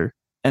the other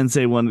and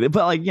say one,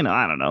 but like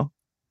I don't know.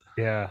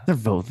 Yeah, they're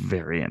both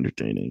very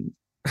entertaining.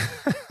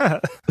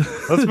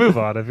 Let's move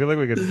on. I feel like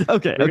we could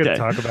okay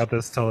talk about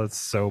this till it's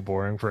so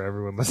boring for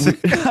everyone listening.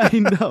 I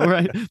know,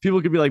 right?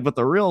 People could be like, but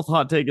the real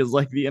hot take is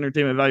like the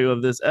entertainment value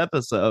of this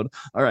episode.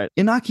 All right.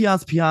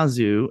 Inakias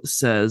Piazu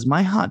says,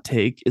 my hot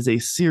take is a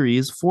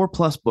series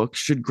 4+ books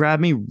should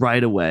grab me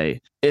right away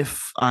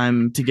if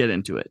I'm to get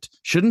into it.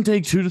 Shouldn't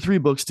take 2 to 3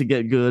 books to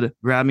get good.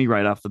 Grab me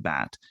right off the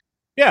bat.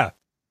 Yeah.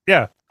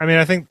 I mean,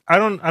 I think I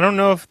don't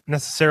know if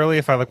necessarily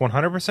if I like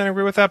 100%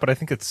 agree with that, but I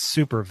think it's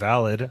super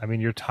valid. I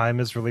mean, your time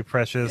is really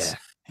precious.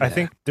 Yeah. I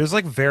think there's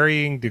like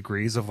varying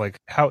degrees of like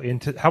how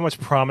much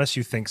promise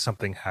you think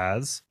something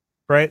has,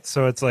 right?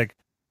 So it's like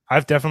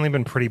I've definitely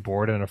been pretty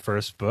bored in a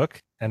first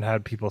book and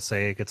had people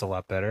say it gets a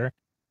lot better.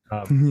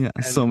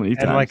 So many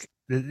times. And like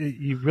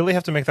you really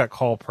have to make that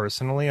call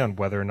personally on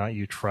whether or not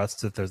you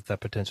trust that that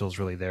potential is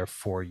really there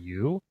for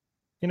you.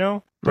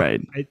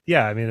 Right.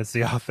 I mean, it's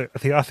the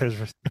author's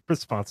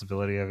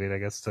responsibility. I mean, I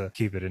guess to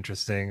keep it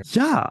interesting.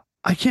 Yeah.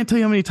 I can't tell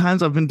you how many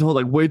times I've been told,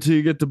 like, wait till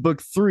you get to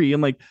book 3. I'm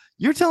like,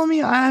 you're telling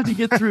me I have to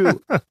get through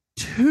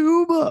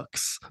 2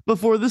 books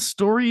before this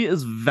story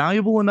is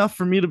valuable enough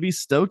for me to be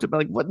stoked about?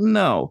 Like, what?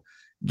 No.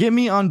 Get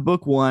me on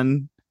book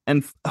 1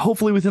 and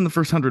hopefully within the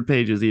first 100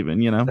 pages even,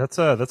 That's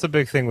a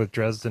big thing with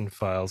Dresden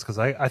Files, because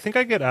I think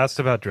I get asked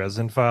about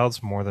Dresden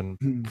Files more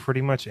than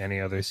pretty much any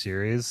other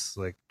series.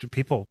 Like,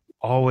 people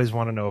always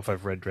want to know if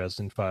I've read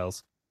Dresden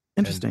Files.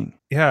 Interesting. And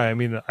yeah, I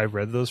mean, I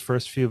read those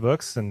first few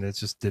books and it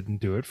just didn't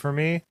do it for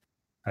me.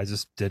 I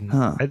just didn't.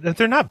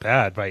 They're not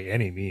bad by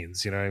any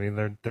means. You know what I mean?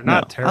 They're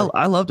not terrible.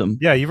 I loved them.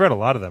 Yeah, you've read a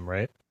lot of them,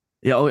 right?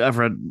 Yeah, I've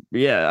read.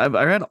 Yeah,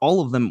 I read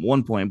all of them at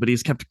one point, but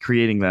he's kept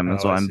creating them,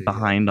 and so I'm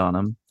behind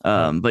on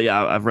them. But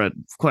yeah, I've read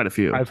quite a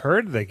few. I've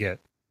heard they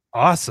get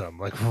awesome,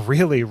 like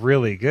really,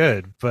 really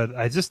good, but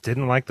I just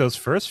didn't like those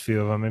first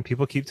few of them. And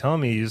people keep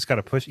telling me you just got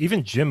to push.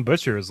 Even Jim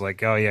Butcher is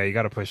like, oh yeah, you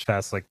got to push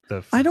past like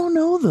the. I don't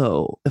know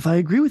though if I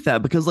agree with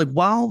that, because like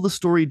while the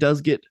story does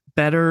get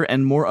better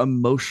and more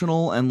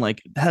emotional and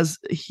like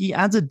he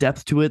adds a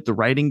depth to it, the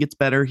writing gets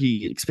better,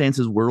 he expands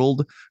his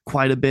world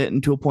quite a bit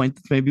and to a point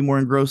that's maybe more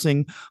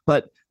engrossing,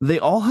 but they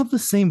all have the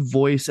same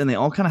voice and they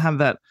all kind of have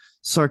that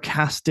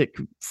sarcastic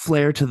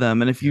flair to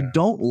them. And if you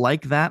don't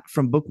like that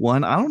from book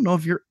 1, I don't know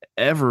if you're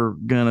ever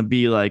gonna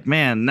be like,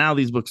 man, now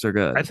these books are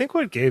good. I think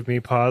what gave me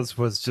pause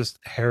was just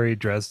Harry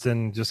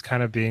Dresden just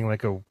kind of being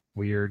like a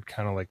weird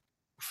kind of like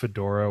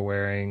fedora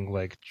wearing,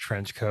 like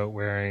trench coat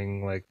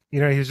wearing, like he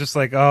was just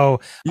like,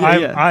 oh,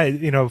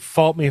 I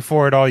fault me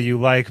for it all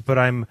you like, but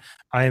I'm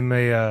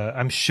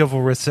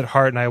chivalrous at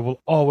heart and I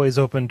will always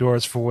open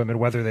doors for women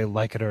whether they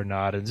like it or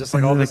not, and just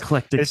like all this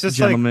eclectic it's just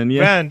gentleman. Like,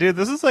 man, dude,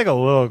 this is like a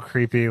little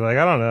creepy. Like,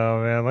 I don't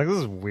know, man, like this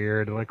is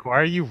weird. Like, why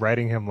are you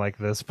writing him like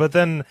this? But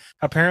then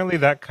apparently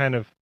that kind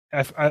of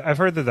I've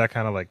heard that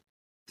kind of like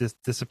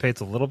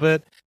dissipates a little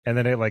bit, and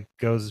then it like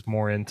goes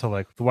more into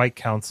like the White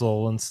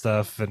Council and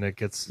stuff, and it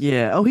gets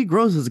he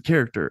grows as a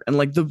character, and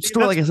like the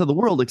story, like I said, the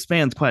world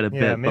expands quite a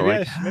bit. Maybe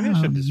but maybe I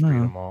should just read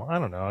them all. I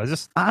don't know.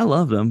 I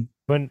love them,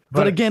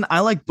 but again, I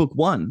like book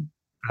 1.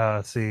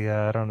 I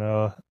don't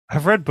know.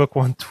 I've read book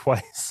 1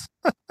 twice.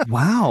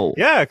 Wow.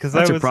 Yeah, because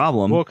that's a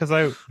problem. Well, because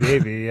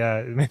maybe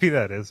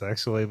that is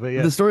actually, but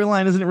yeah, the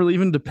storyline isn't really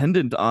even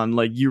dependent on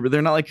like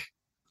they're not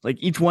like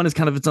each one is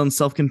kind of its own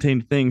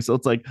self-contained thing. So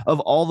it's like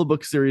of all the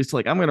book series to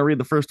like, I'm going to read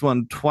the first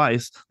one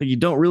twice. Like you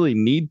don't really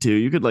need to.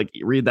 You could like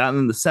read that and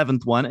then the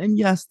 7th one. And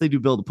yes, they do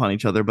build upon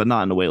each other, but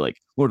not in a way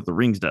like Lord of the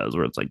Rings does,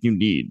 where it's like you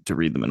need to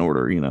read them in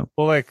order,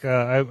 Well, like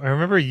I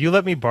remember you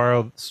let me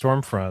borrow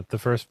Stormfront, the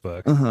first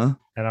book. And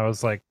I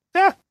was like,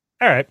 yeah,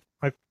 all right,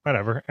 like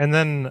whatever. And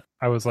then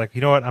I was like, you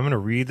know what? I'm going to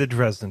read the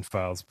Dresden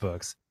Files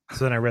books.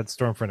 So then I read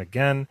Stormfront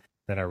again.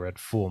 Then I read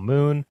Full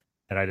Moon,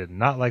 and I did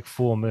not like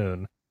Full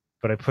Moon.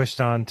 But I pushed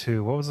on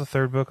to, what was the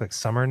third book? Like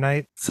Summer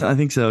Night? So I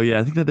think so.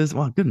 Yeah, I think that is.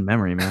 Wow, good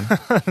memory, man.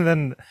 And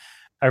then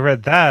I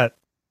read that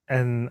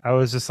and I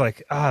was just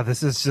like,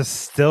 this is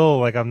just still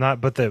like, I'm not,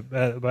 but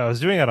I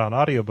was doing it on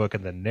audiobook,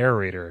 and the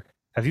narrator.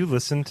 Have you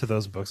listened to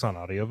those books on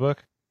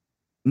audiobook?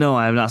 No,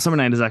 I have not. Summer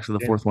Night is actually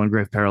the 4th one.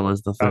 Grave Peril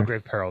is the 3rd. Oh,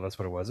 Grave Peril, that's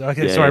what it was.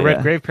 Okay, I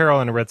read Grave Peril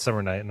and I read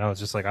Summer Night, and I was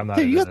just like, I'm not.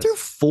 Yeah, you got through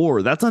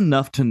 4. That's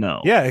enough to know.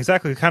 Yeah,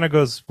 exactly. It kind of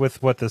goes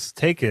with what this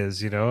take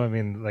is, I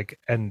mean, like,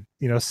 and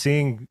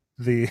seeing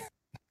the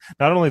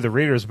not only the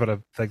readers,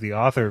 but like the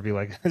author would be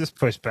like, I just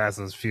pushed past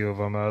those few of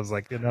them. I was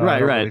like, I Right,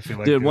 don't right. really feel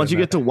like Dude, once you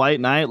doing get to White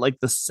Knight, like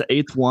the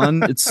eighth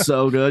one, it's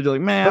so good. You're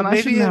like, man, but I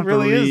maybe shouldn't it have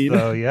really to is read.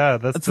 though. Yeah,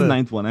 That's the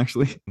ninth one,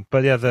 actually.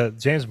 But yeah, the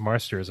James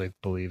Marsters, I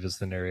believe, is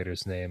the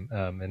narrator's name,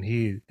 and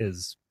he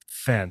is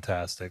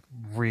fantastic.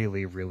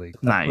 Really, really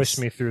pushed Nice.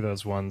 me through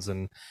those ones,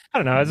 and I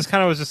don't know. I just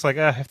kind of was just like,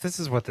 if this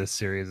is what this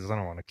series is, I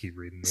don't want to keep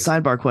reading these.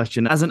 Sidebar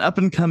question. As an up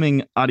and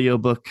coming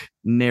audiobook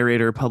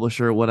narrator,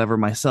 publisher, whatever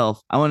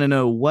myself, I want to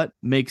know what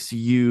makes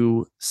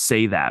you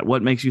say that?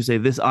 What makes you say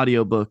this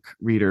audiobook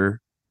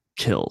reader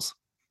kills?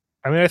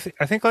 I mean,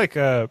 I think like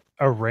a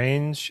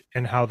range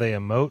in how they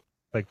emote,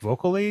 like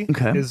vocally,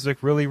 Okay. is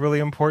like really, really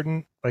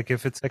important. Like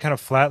if it's like kind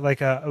of flat,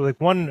 like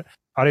one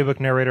audiobook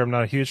narrator I'm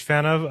not a huge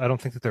fan of. I don't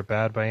think that they're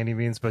bad by any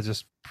means, but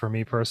just for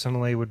me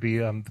personally would be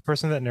the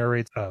person that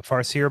narrates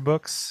Farseer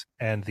books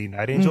and the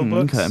Night Angel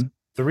books. Okay.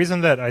 The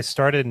reason that I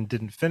started and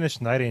didn't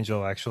finish Night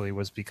Angel actually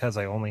was because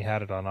I only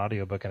had it on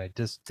audiobook and I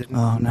just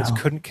didn't just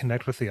couldn't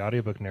connect with the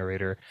audiobook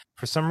narrator.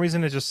 For some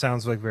reason it just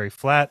sounds like very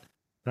flat.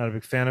 Not a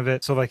big fan of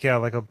it. So like yeah,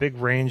 like a big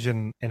range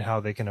in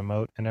how they can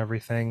emote and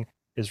everything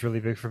is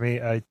really big for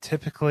me. I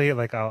typically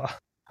like I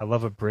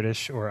love a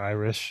British or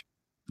Irish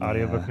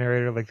audiobook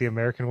narrator, like the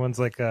American ones,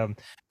 like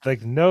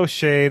no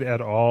shade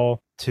at all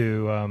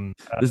to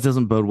this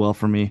doesn't bode well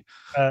for me.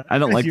 I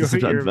don't like this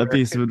a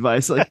piece of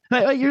advice. Like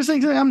hey, you're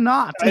saying something I'm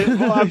not.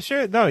 Well, I'm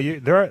sure no,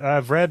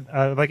 I've read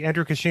like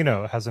Andrew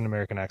Kashino has an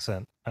American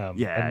accent.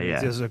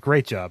 Yeah. Does a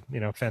great job,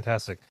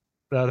 fantastic.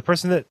 The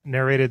person that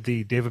narrated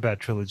the Daevabad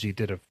trilogy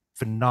did a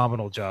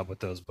phenomenal job with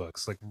those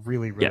books, like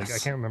really yes. I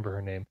can't remember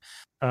her name,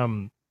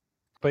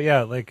 but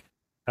yeah, like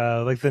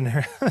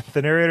the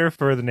the narrator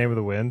for The Name of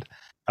the Wind,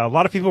 a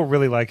lot of people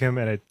really like him,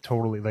 and it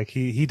totally like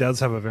he does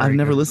have a very I've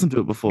never listened to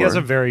it before. He has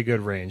a very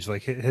good range,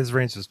 like his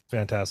range is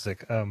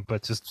fantastic,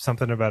 but just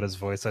something about his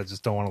voice I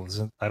just don't want to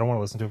listen. I don't want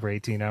to listen to it for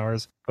 18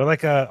 hours. But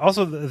like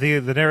also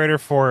the narrator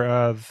for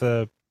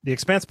the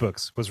Expanse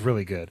books was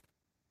really good,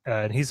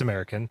 and he's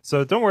American,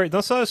 so don't worry,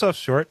 don't sell yourself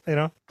short,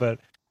 but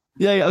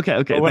yeah,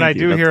 okay. But when I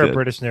do hear a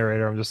British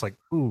narrator, I'm just like,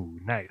 ooh,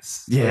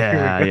 nice.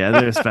 Yeah,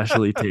 they're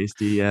especially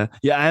tasty. Yeah.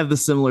 I have the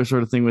similar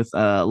sort of thing with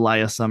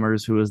Laia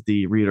Summers, who was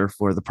the reader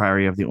for The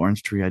Priory of the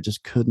Orange Tree. I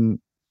just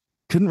couldn't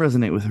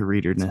resonate with her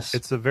readerness.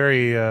 It's a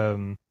very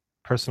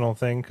personal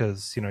thing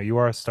because you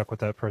are stuck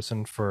with that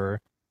person for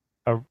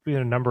a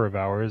number of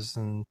hours,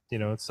 and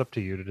it's up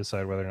to you to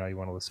decide whether or not you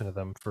want to listen to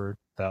them for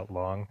that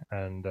long.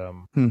 And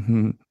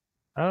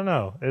I don't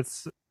know.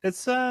 It's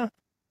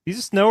you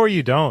just know or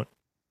you don't.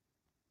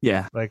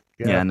 Yeah. Like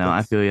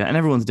I feel you. And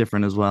everyone's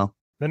different as well.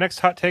 The next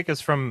hot take is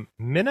from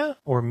Minna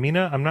or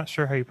Mina. I'm not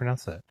sure how you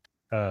pronounce that.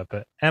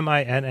 But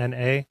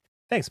Minna.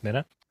 Thanks,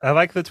 Minna. I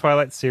like the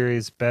Twilight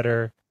series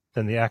better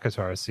than the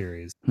ACOTAR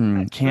series.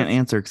 Can't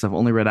answer because I've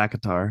only read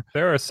ACOTAR.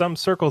 There are some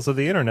circles of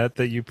the internet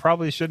that you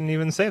probably shouldn't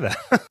even say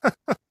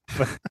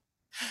that.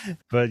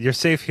 but you're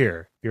safe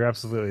here. You're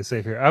absolutely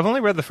safe here. I've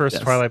only read the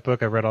first Twilight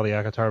book. I've read all the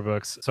ACOTAR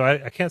books, so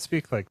I can't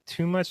speak like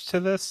too much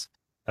to this.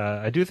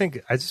 I do think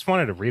I just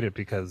wanted to read it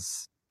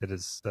because it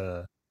is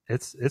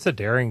it's a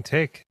daring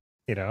take,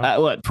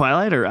 what,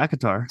 Twilight or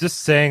ACOTAR? Just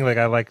saying, like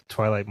I like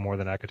Twilight more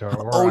than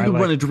ACOTAR. You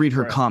wanted to read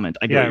her comment.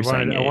 I get what you're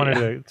saying. I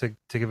wanted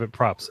to give it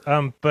props.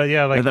 But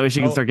yeah, like that way she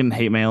can start getting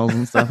hate mails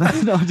and stuff.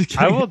 No,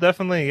 I will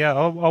definitely, yeah,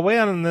 I'll weigh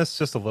on this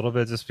just a little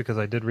bit, just because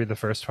I did read the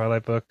first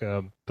Twilight book.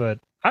 But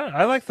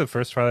I like the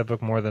first Twilight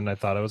book more than I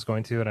thought I was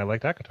going to, and I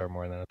liked ACOTAR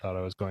more than I thought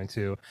I was going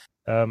to.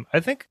 I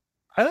think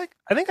I liked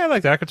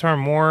ACOTAR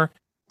more.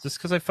 Just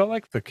because I felt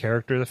like the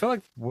characters, I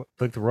felt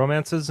like the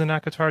romances in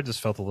ACOTAR just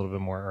felt a little bit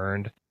more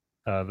earned.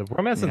 The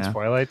romance in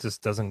Twilight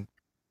just doesn't,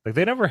 like,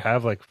 they never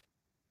have like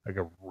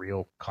a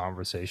real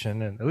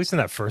conversation, and at least in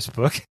that first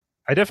book.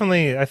 I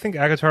think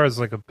ACOTAR is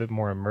like a bit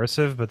more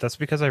immersive, but that's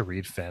because I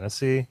read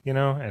fantasy,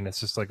 and it's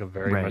just like a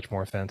very much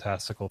more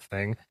fantastical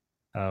thing.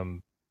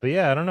 But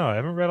yeah, I don't know. I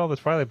haven't read all the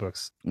Twilight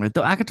books. Right,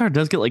 though ACOTAR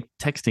does get like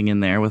texting in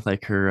there with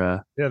like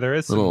her. There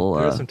is some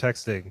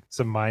texting,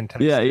 some mind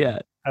texting. Yeah.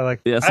 I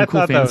cool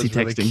thought fantasy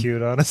that was texting. Really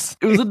cute, honestly.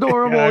 It was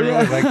adorable. I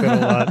really liked it a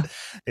lot.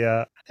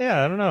 Yeah.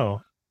 I don't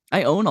know.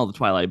 I own all the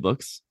Twilight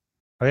books.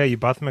 Oh yeah, you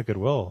bought them at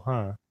Goodwill,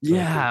 huh? So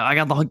I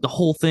got the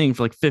whole thing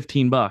for like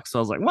 $15. So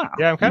I was like, wow.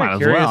 Yeah, I'm kind of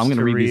curious. I'm going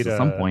to read these at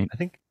some point. I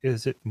think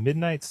is it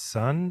Midnight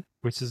Sun,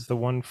 which is the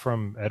one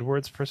from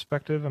Edward's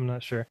perspective. I'm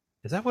not sure.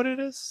 Is that what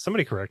it is?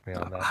 Somebody correct me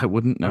on that. I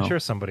wouldn't know. I'm sure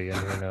somebody in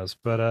here knows.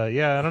 But I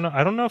don't know.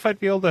 I don't know if I'd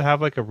be able to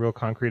have like a real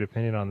concrete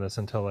opinion on this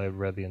until I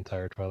read the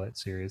entire Twilight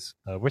series,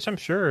 which I'm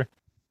sure.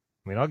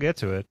 I mean, I'll get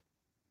to it.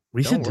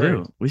 We should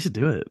do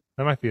it.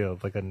 That might be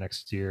like a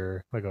next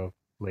year, like a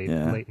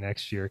late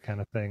next year kind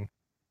of thing.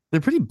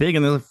 They're pretty big,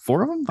 and there's like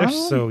 4 of them. They're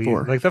so easy.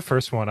 Like the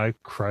first one, I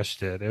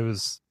crushed it. It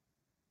was,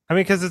 I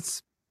mean, because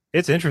it's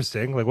it's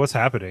interesting. Like, what's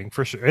happening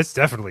for sure? It's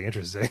definitely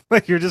interesting.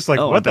 Like, you're just like,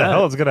 Oh, I what the bet.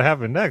 hell is gonna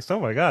happen next? Oh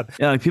my god.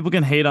 Yeah, like people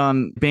can hate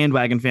on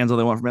bandwagon fans all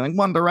they want for being like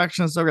One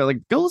Direction is so great.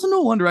 Like, go listen to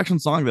a One Direction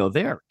song though;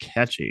 they are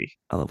catchy.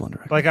 I love One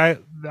Direction. Like,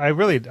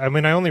 I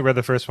mean, I only read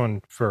the first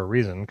one for a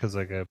reason because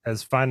like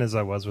as fine as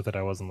I was with it,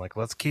 I wasn't like,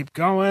 let's keep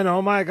going.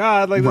 Oh my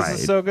god, like this Right.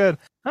 is so good.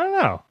 I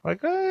don't know.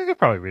 Like, I could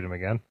probably read them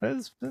again.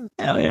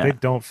 Hell yeah. They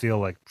don't feel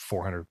like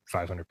 400,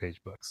 500 page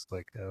books.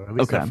 Like at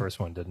least Okay. that first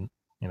one didn't.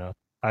 You know,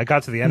 I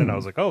got to the end and I Hmm.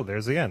 was like, oh,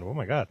 there's the end. Oh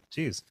my god,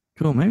 jeez.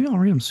 Cool. Maybe I'll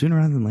read them sooner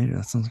rather than later.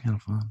 That sounds kind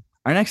of fun.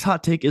 Our next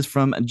hot take is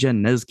from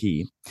Jen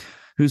Nesky,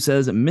 who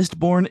says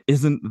Mistborn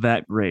isn't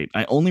that great.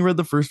 I only read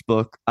the first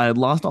book. I had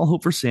lost all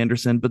hope for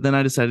Sanderson, but then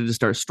I decided to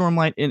start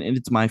Stormlight, and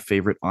it's my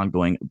favorite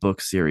ongoing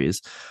book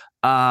series.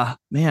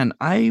 Man,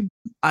 I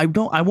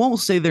won't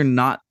say they're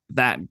not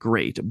that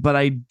great, but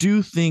I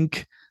do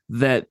think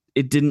that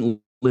it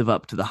didn't live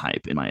up to the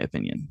hype, in my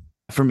opinion.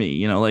 For me,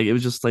 you know, like it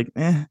was just like,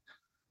 eh.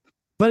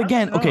 But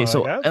again, okay,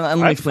 so let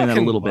me explain that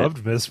a little bit. I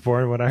loved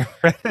Mistborn when I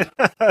read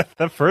it.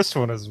 The first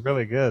one is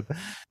really good.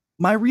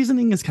 My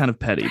reasoning is kind of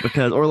petty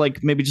because, or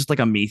like maybe just like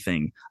a me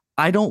thing.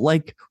 I don't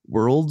like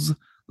worlds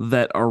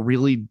that are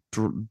really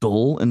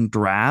dull and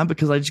drab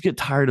because I just get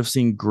tired of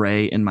seeing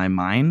gray in my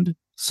mind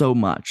so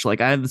much.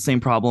 Like I had the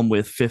same problem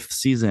with fifth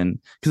season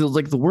because it was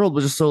like the world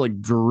was just so like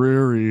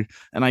dreary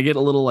and I get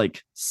a little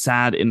like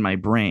sad in my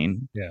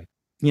brain. Yeah.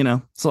 You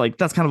know, so like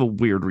that's kind of a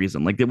weird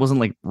reason. Like it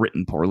wasn't like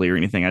written poorly or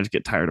anything. I just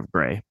get tired of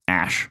gray.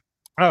 Ash.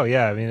 Oh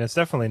yeah, I mean it's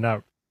definitely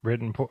not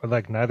written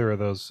like neither of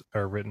those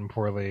are written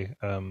poorly.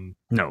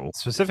 No.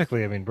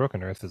 Specifically, I mean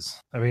Broken Earth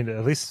is. I mean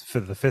at least for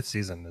the fifth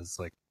season is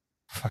like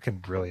fucking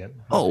brilliant.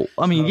 Oh,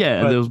 I mean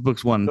yeah, those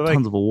books won like,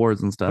 tons of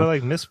awards and stuff. But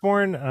like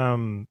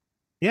Mistborn,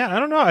 yeah, I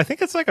don't know. I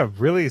think it's like a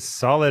really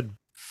solid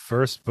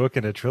first book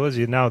in a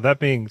trilogy. Now that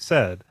being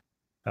said,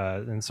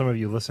 and some of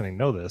you listening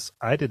know this,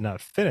 I did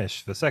not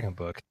finish the second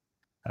book.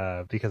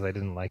 Because I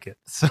didn't like it.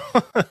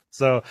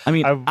 So I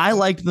mean, I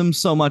liked them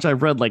so much.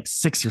 I've read like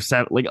 6 or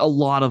 7, like a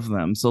lot of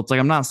them. So it's like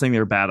I'm not saying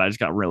they're bad. I just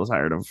got real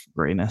tired of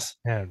grayness.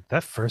 Man,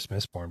 that first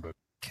Mistborn book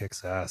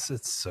kicks ass.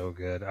 It's so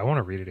good. I want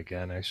to read it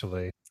again.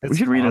 Actually, we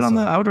should read it on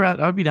the. I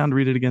would be down to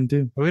read it again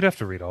too. We'd have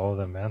to read all of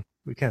them, man.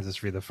 We can't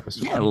just read the first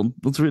one. Yeah, well,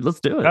 let's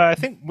do it. I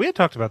think we had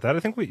talked about that.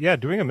 I think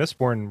doing a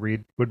Mistborn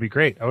read would be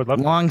great. I would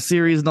love long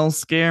series. Don't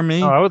scare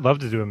me. Oh, I would love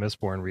to do a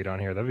Mistborn read on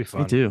here. That'd be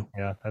fun. Me too.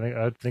 Yeah,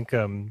 I think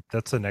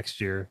that's a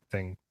next year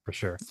thing for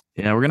sure.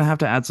 Yeah, we're gonna have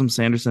to add some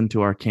Sanderson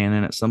to our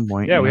canon at some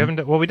point. Yeah, we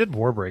haven't. Well, we did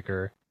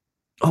Warbreaker.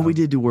 Oh, we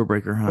did do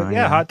Warbreaker, huh?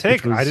 Yeah, hot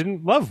take. I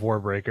didn't love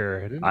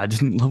Warbreaker. I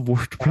didn't love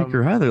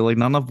Warbreaker either. Like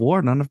not enough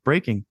war, not enough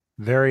breaking.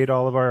 Varied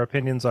all of our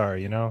opinions are,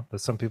 you know. That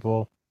some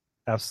people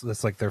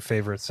that's like their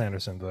favorite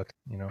Sanderson book,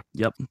 you know.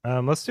 Yep.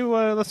 Let's do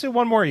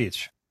one more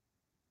each.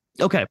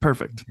 Okay,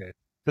 perfect. Okay.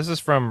 This is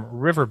from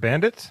River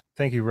Bandit.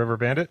 Thank you, River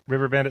Bandit.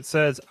 River Bandit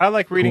says, I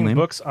like reading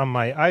books on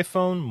my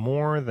iPhone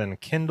more than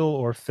Kindle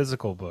or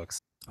physical books.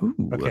 Ooh.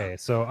 Okay,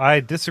 so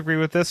I disagree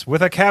with this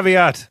with a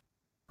caveat.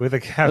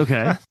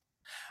 Okay.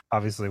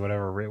 Obviously,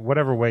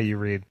 whatever way you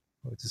read,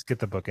 just get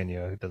the book in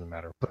you. It doesn't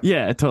matter.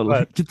 Yeah,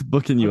 totally. Get the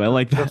book in you. I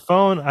like that. The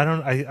phone, I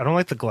don't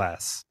like the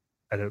glass.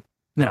 I don't.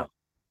 No.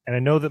 And I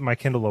know that my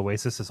Kindle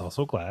Oasis is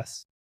also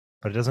glass,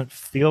 but it doesn't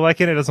feel like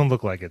it. It doesn't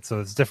look like it,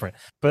 so it's different.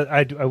 But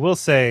I will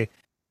say,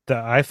 the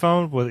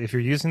iPhone, if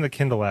you're using the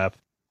Kindle app,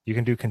 you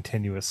can do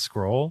continuous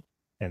scroll,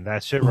 and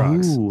that shit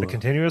rocks. Ooh. The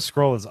continuous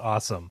scroll is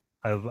awesome.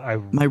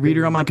 My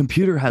reader on my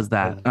computer has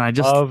that, and I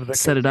just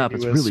set it up.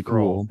 It's really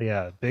cool.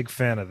 Yeah, big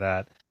fan of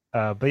that.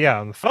 But yeah,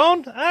 on the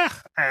phone, nah,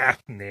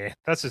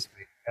 that's just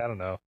me. I don't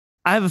know.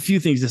 I have a few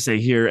things to say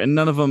here, and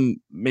none of them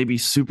may be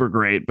super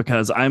great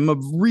because I'm a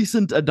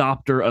recent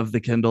adopter of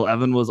the Kindle.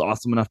 Evan was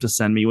awesome enough to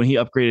send me when he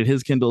upgraded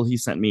his Kindle. He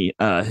sent me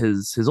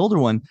his older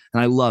one,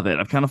 and I love it.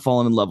 I've kind of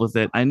fallen in love with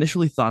it. I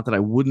initially thought that I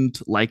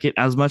wouldn't like it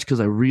as much because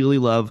I really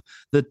love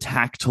the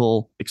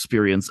tactile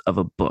experience of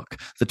a book,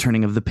 the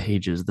turning of the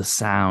pages, the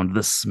sound,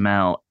 the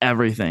smell,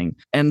 everything.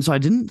 And so I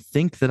didn't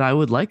think that I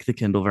would like the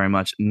Kindle very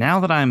much. Now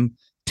that I'm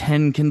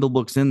 10 Kindle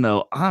books in,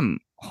 though, I'm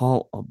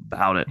all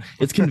about it.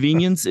 Its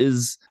convenience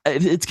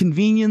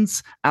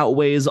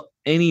outweighs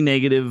any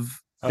negative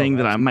thing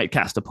that I might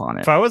cast upon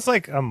it. If I was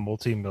like a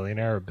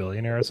multi-millionaire or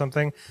billionaire or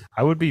something,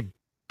 I would be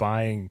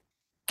buying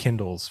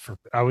Kindles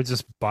I would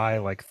just buy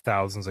like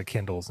thousands of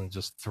Kindles and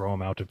just throw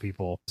them out to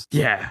people.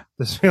 Yeah.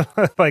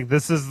 Like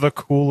this is the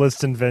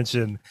coolest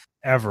invention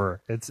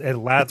ever.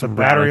 The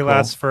battery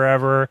lasts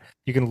forever.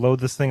 You can load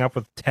this thing up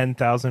with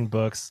 10,000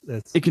 books.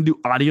 It can do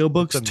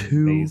audiobooks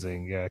too.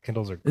 Amazing. Yeah,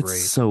 Kindles are great.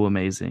 It's so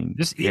amazing.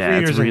 Just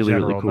e-readers in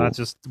general, really cool.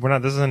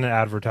 This isn't an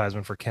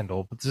advertisement for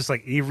Kindle, but just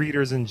like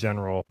e-readers in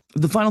general.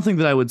 The final thing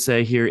that I would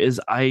say here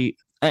is I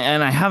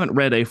haven't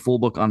read a full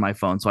book on my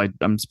phone, so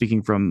I'm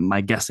speaking from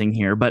my guessing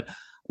here, but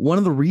one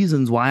of the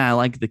reasons why I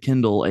like the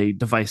Kindle, a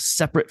device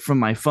separate from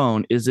my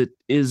phone, is it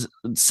is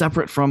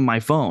separate from my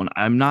phone.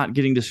 I'm not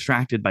getting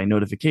distracted by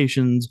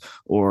notifications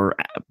or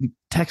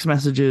text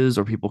messages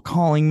or people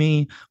calling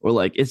me, or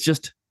like it's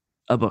just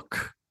a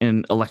book.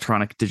 in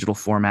electronic digital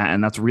format,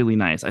 and that's really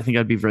nice. I think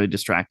I'd be really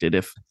distracted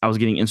if I was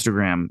getting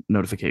Instagram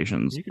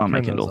notifications You can on my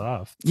turn those Kindle.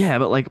 off. Yeah,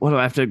 but like, what do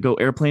I have to go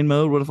airplane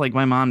mode? What if like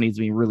my mom needs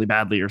me really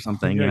badly or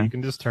something? Yeah, You know? you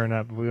can just turn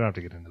up. We don't have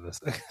to get into this.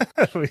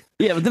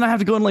 Yeah, but then I have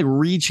to go and like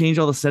re-change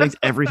all the settings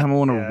every time I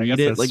want to Yeah, I read guess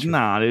it. that's Like, true.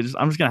 nah,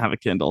 I'm just gonna have a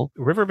Kindle.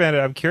 River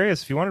Bandit, I'm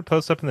curious if you want to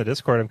post up in the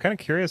Discord. I'm kind of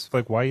curious,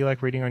 like, why you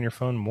like reading on your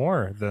phone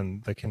more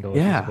than the Kindle or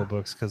physical Yeah,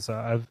 books. Because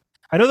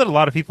I know that a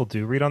lot of people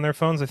do read on their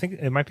phones. I think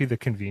it might be the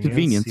convenience.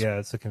 convenience. Yeah,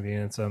 it's the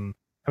convenience. I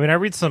mean, I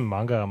read some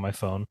manga on my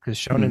phone because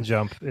Shonen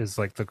Jump is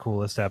like the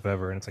coolest app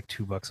ever, and it's like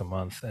 $2 a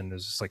month, and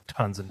there's just like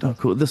tons and Oh, tons.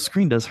 cool. The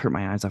screen does hurt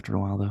my eyes after a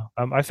while, though.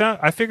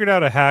 I figured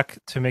out a hack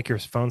to make your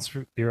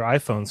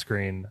iPhone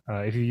screen,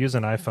 if you use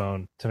an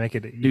iPhone, to make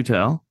it Do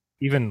tell.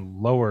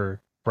 even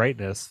lower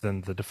brightness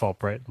than the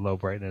default low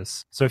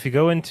brightness. So if you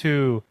go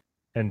into,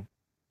 and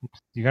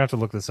you're gonna have to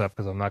look this up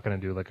because I'm not gonna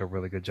do like a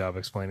really good job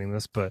explaining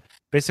this, but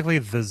basically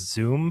the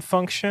zoom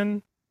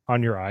function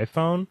on your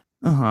iPhone,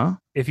 Uh-huh.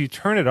 if you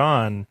turn it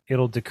on,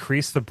 it'll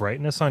decrease the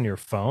brightness on your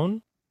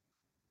phone.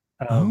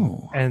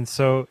 And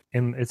so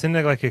it's in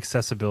like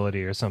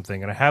accessibility or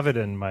something, and I have it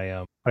in my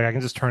like I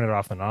can just turn it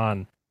off and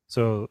on.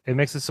 So it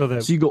makes it so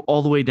that So you go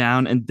all the way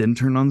down and then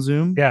turn on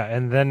zoom? yeah,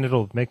 and then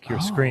it'll make your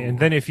screen. And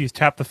then if you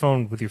tap the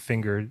phone with your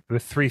finger,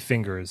 with 3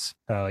 fingers,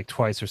 like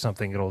twice or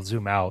something, it'll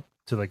zoom out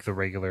to like the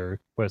regular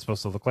what it's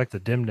supposed to look like. The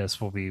dimness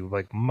will be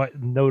like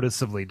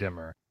noticeably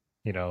dimmer.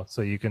 You know,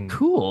 so you can.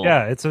 Cool.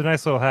 Yeah, it's a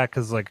nice little hack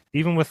because like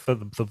even with the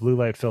blue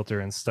light filter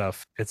and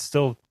stuff, it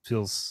still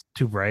feels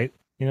too bright.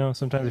 You know,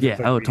 sometimes if Yeah, it's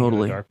like reading in the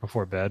totally. dark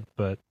before bed,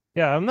 but.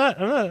 Yeah, I'm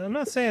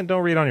not saying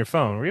don't read on your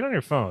phone. Read on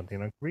your phone. You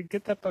know,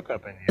 get that book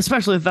up in you.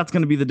 Especially if that's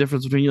going to be the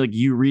difference between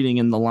you reading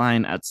in the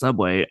line at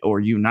Subway or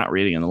you not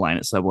reading in the line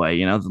at Subway.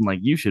 You know, then like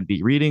you should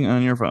be reading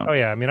on your phone. Oh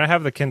yeah, I mean, I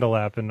have the Kindle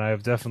app, and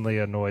I've definitely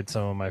annoyed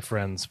some of my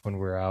friends when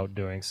we're out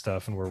doing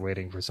stuff and we're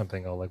waiting for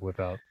something. I'll like whip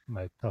out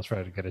I'll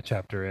try to get a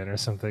chapter in or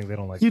something. They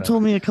don't like. You that.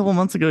 told me a couple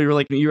months ago you were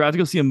like you were out to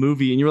go see a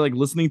movie and you were like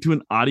listening to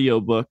an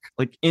audiobook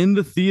like in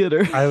the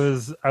theater. I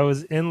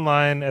was in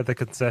line at the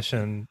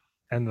concession,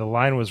 and the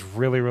line was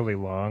really, really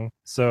long.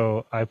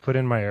 So I put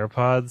in my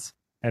AirPods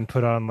and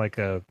put on like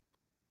a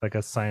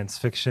science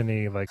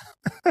fiction-y like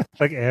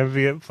like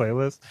ambient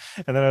playlist,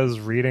 and then I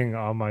was reading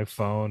on my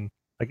phone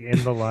like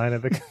in the line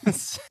at the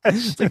concession.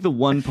 It's like the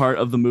one part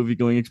of the movie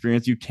going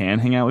experience you can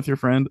hang out with your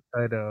friend.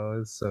 I know,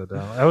 it's so dumb.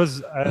 I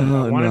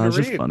wanted to it's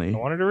read. just funny. I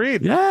wanted to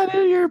read. Yeah,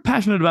 you're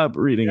passionate about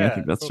reading. I Yeah,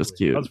 think that's just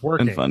totally. cute I was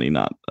working. and funny,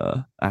 not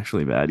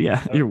actually bad.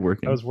 Yeah, you're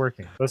working. I was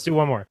working. Let's do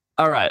one more.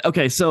 All right.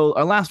 Okay. So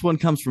our last one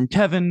comes from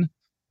Kevin,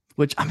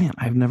 which I mean,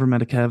 I've never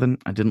met a Kevin.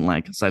 I didn't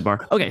like.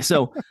 Sidebar. Okay.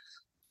 So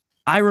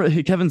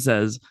Kevin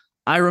says,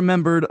 I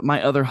remembered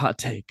my other hot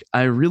take.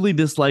 I really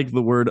dislike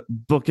the word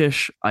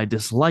bookish. I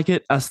dislike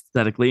it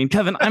aesthetically. And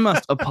Kevin, I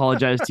must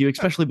apologize to you,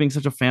 especially being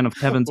such a fan of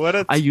Kevin's.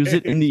 I use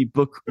it in the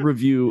book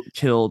review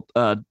kill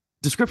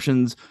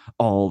descriptions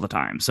all the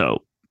time.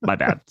 So my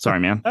bad. Sorry,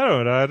 man. I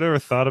don't know. I never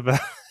thought about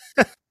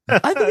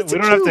I think it's we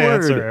a don't have to true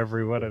answer word.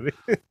 every one of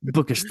these.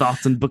 Bookish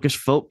thoughts and bookish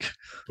folk.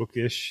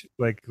 Bookish,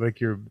 like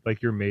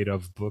you're made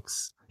of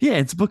books. Yeah,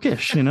 it's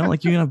bookish, you know,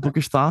 like you can have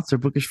bookish thoughts or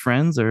bookish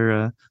friends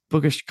or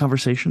bookish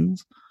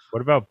conversations.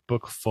 What about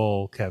book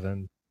full,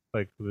 Kevin?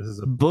 Like this is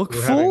a Book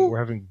full? We're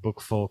having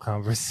book full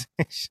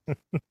conversation.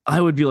 I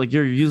would be like,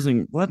 you're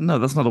using what? No,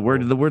 that's not a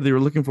word. The word that you're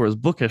looking for is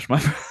bookish, my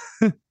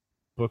friend.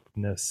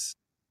 Bookness.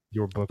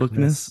 Your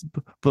bookness.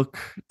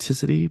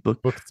 Bookticity,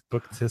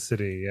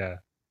 bookticity, yeah.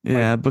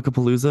 Yeah,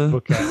 Bookapalooza.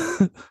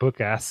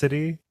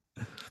 Bookacity.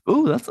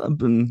 Oh,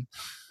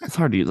 it's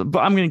hard to use, but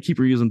I'm gonna keep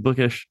reusing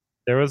bookish.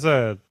 There was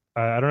I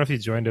don't know if you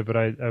joined it, but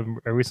I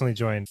recently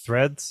joined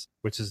Threads,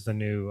 which is the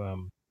new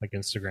like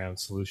Instagram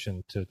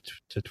solution to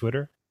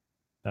Twitter.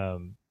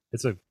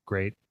 It's a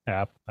great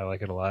app. I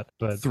like it a lot.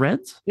 But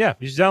Threads? Yeah,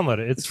 you should download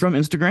it. It's from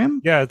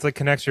Instagram? Yeah, it's like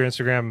connects your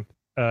Instagram.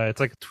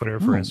 It's like Twitter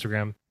for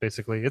Instagram,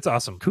 basically. It's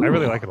awesome. Cool. I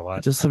really like it a lot. I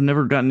just have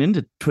never gotten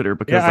into Twitter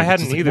because I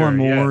hadn't either. More and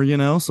more, you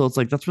know. So it's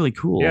like that's really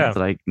cool that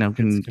I now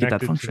can get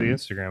that function to the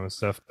Instagram and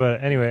stuff.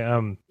 But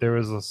anyway, there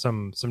was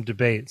some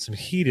debate, some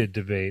heated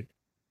debate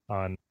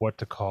on what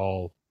to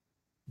call,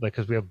 like,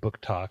 because we have Book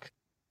Talk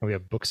and we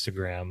have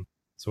Bookstagram.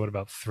 So what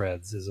about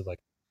Threads? Is it like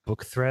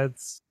Book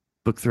Threads?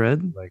 Book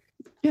Thread? Like,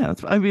 yeah,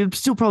 I mean, it'd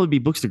still probably be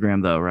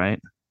Bookstagram though, right?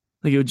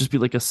 Like it would just be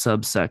like a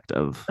subsect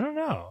of. I don't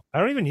know. I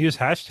don't even use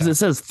hashtags. Because it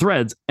says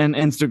Threads, an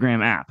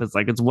Instagram app. It's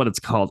like it's what it's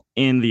called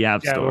in the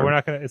app store. We're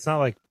not gonna. It's not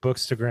like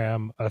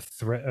Bookstagram a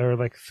thread or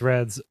like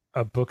Threads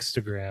a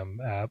Bookstagram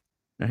app.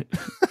 Right.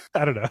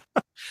 I don't know,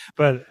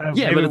 but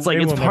yeah, but it's like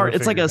it's part.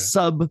 It's like a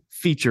sub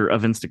feature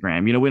of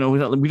Instagram. You know, we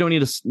don't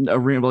need a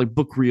real like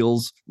book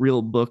reels,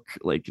 real book.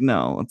 Like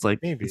no, it's like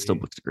it's still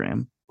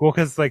Bookstagram. Well,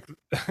 because like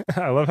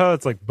I love how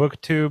it's like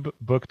BookTube,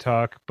 Book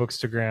Talk,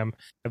 Bookstagram,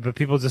 but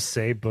people just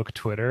say Book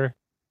Twitter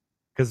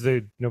because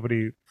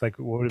nobody like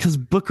because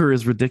Booker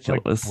is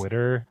ridiculous. Like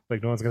Twitter,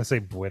 like no one's gonna say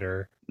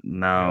Twitter.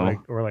 No,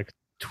 or like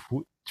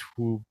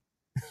to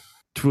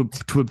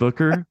a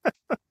Booker.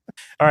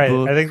 All right,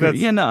 I think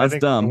that's I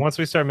think dumb. Once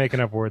we start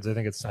making up words, I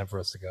think it's time for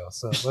us to go.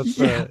 So let's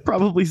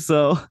probably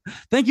so.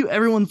 Thank you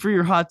everyone for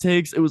your hot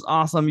takes. It was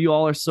awesome. You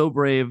all are so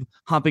brave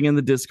hopping in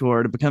the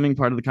Discord, becoming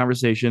part of the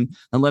conversation,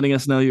 and letting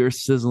us know your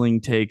sizzling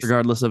takes,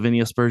 regardless of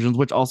any aspersions,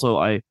 which also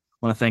I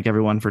want to thank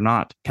everyone for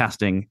not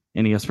casting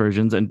any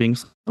aspersions and being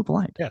so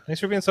polite. Yeah,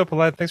 thanks for being so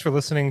polite. Thanks for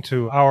listening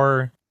to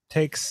our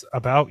takes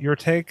about your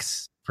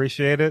takes.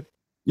 Appreciate it.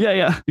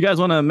 Yeah. You guys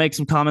want to make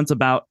some comments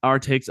about our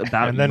takes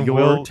about and then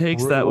your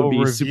takes? That would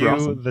be super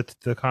awesome.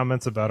 The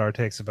comments about our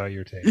takes about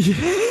your takes.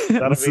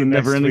 That's a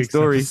never-ending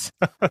story.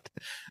 All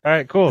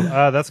right, cool.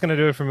 That's going to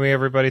do it for me,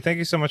 everybody. Thank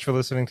you so much for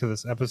listening to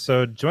this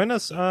episode. Join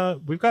us.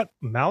 We've got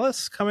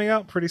Malice coming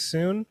out pretty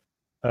soon.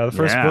 The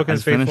first book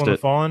is Faithful and the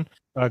Fallen.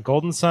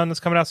 Golden Sun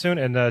is coming out soon.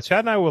 And Chad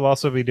and I will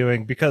also be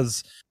doing,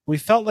 because we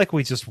felt like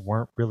we just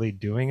weren't really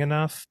doing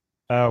enough.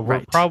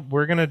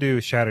 We're going to do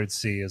Shattered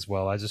Sea as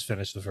well. I just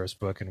finished the first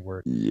book, and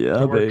we're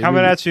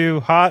coming at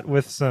you hot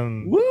with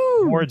some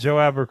more Joe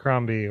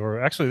Abercrombie.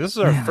 Or actually, this is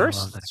our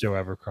first Joe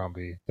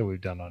Abercrombie that we've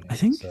done on here. I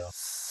think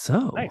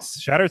so. Nice.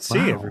 Shattered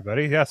Sea,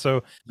 everybody. Yeah.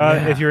 So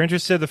if you're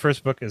interested, the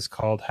first book is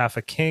called Half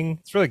a King.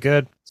 It's really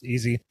good. It's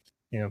easy.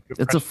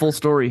 It's a full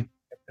story.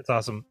 It's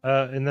awesome.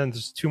 And then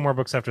there's 2 more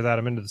books after that.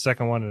 I'm into the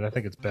second one, and I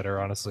think it's better,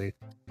 honestly,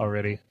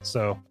 already.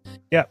 So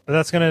yeah,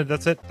 that's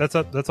it.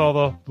 That's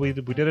all we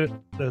did it.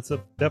 That's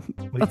all.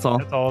 That's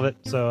all of it.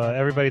 So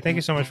everybody, thank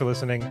you so much for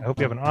listening. I hope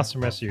you have an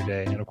awesome rest of your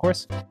day. And of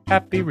course,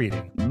 happy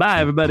reading. Bye,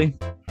 everybody.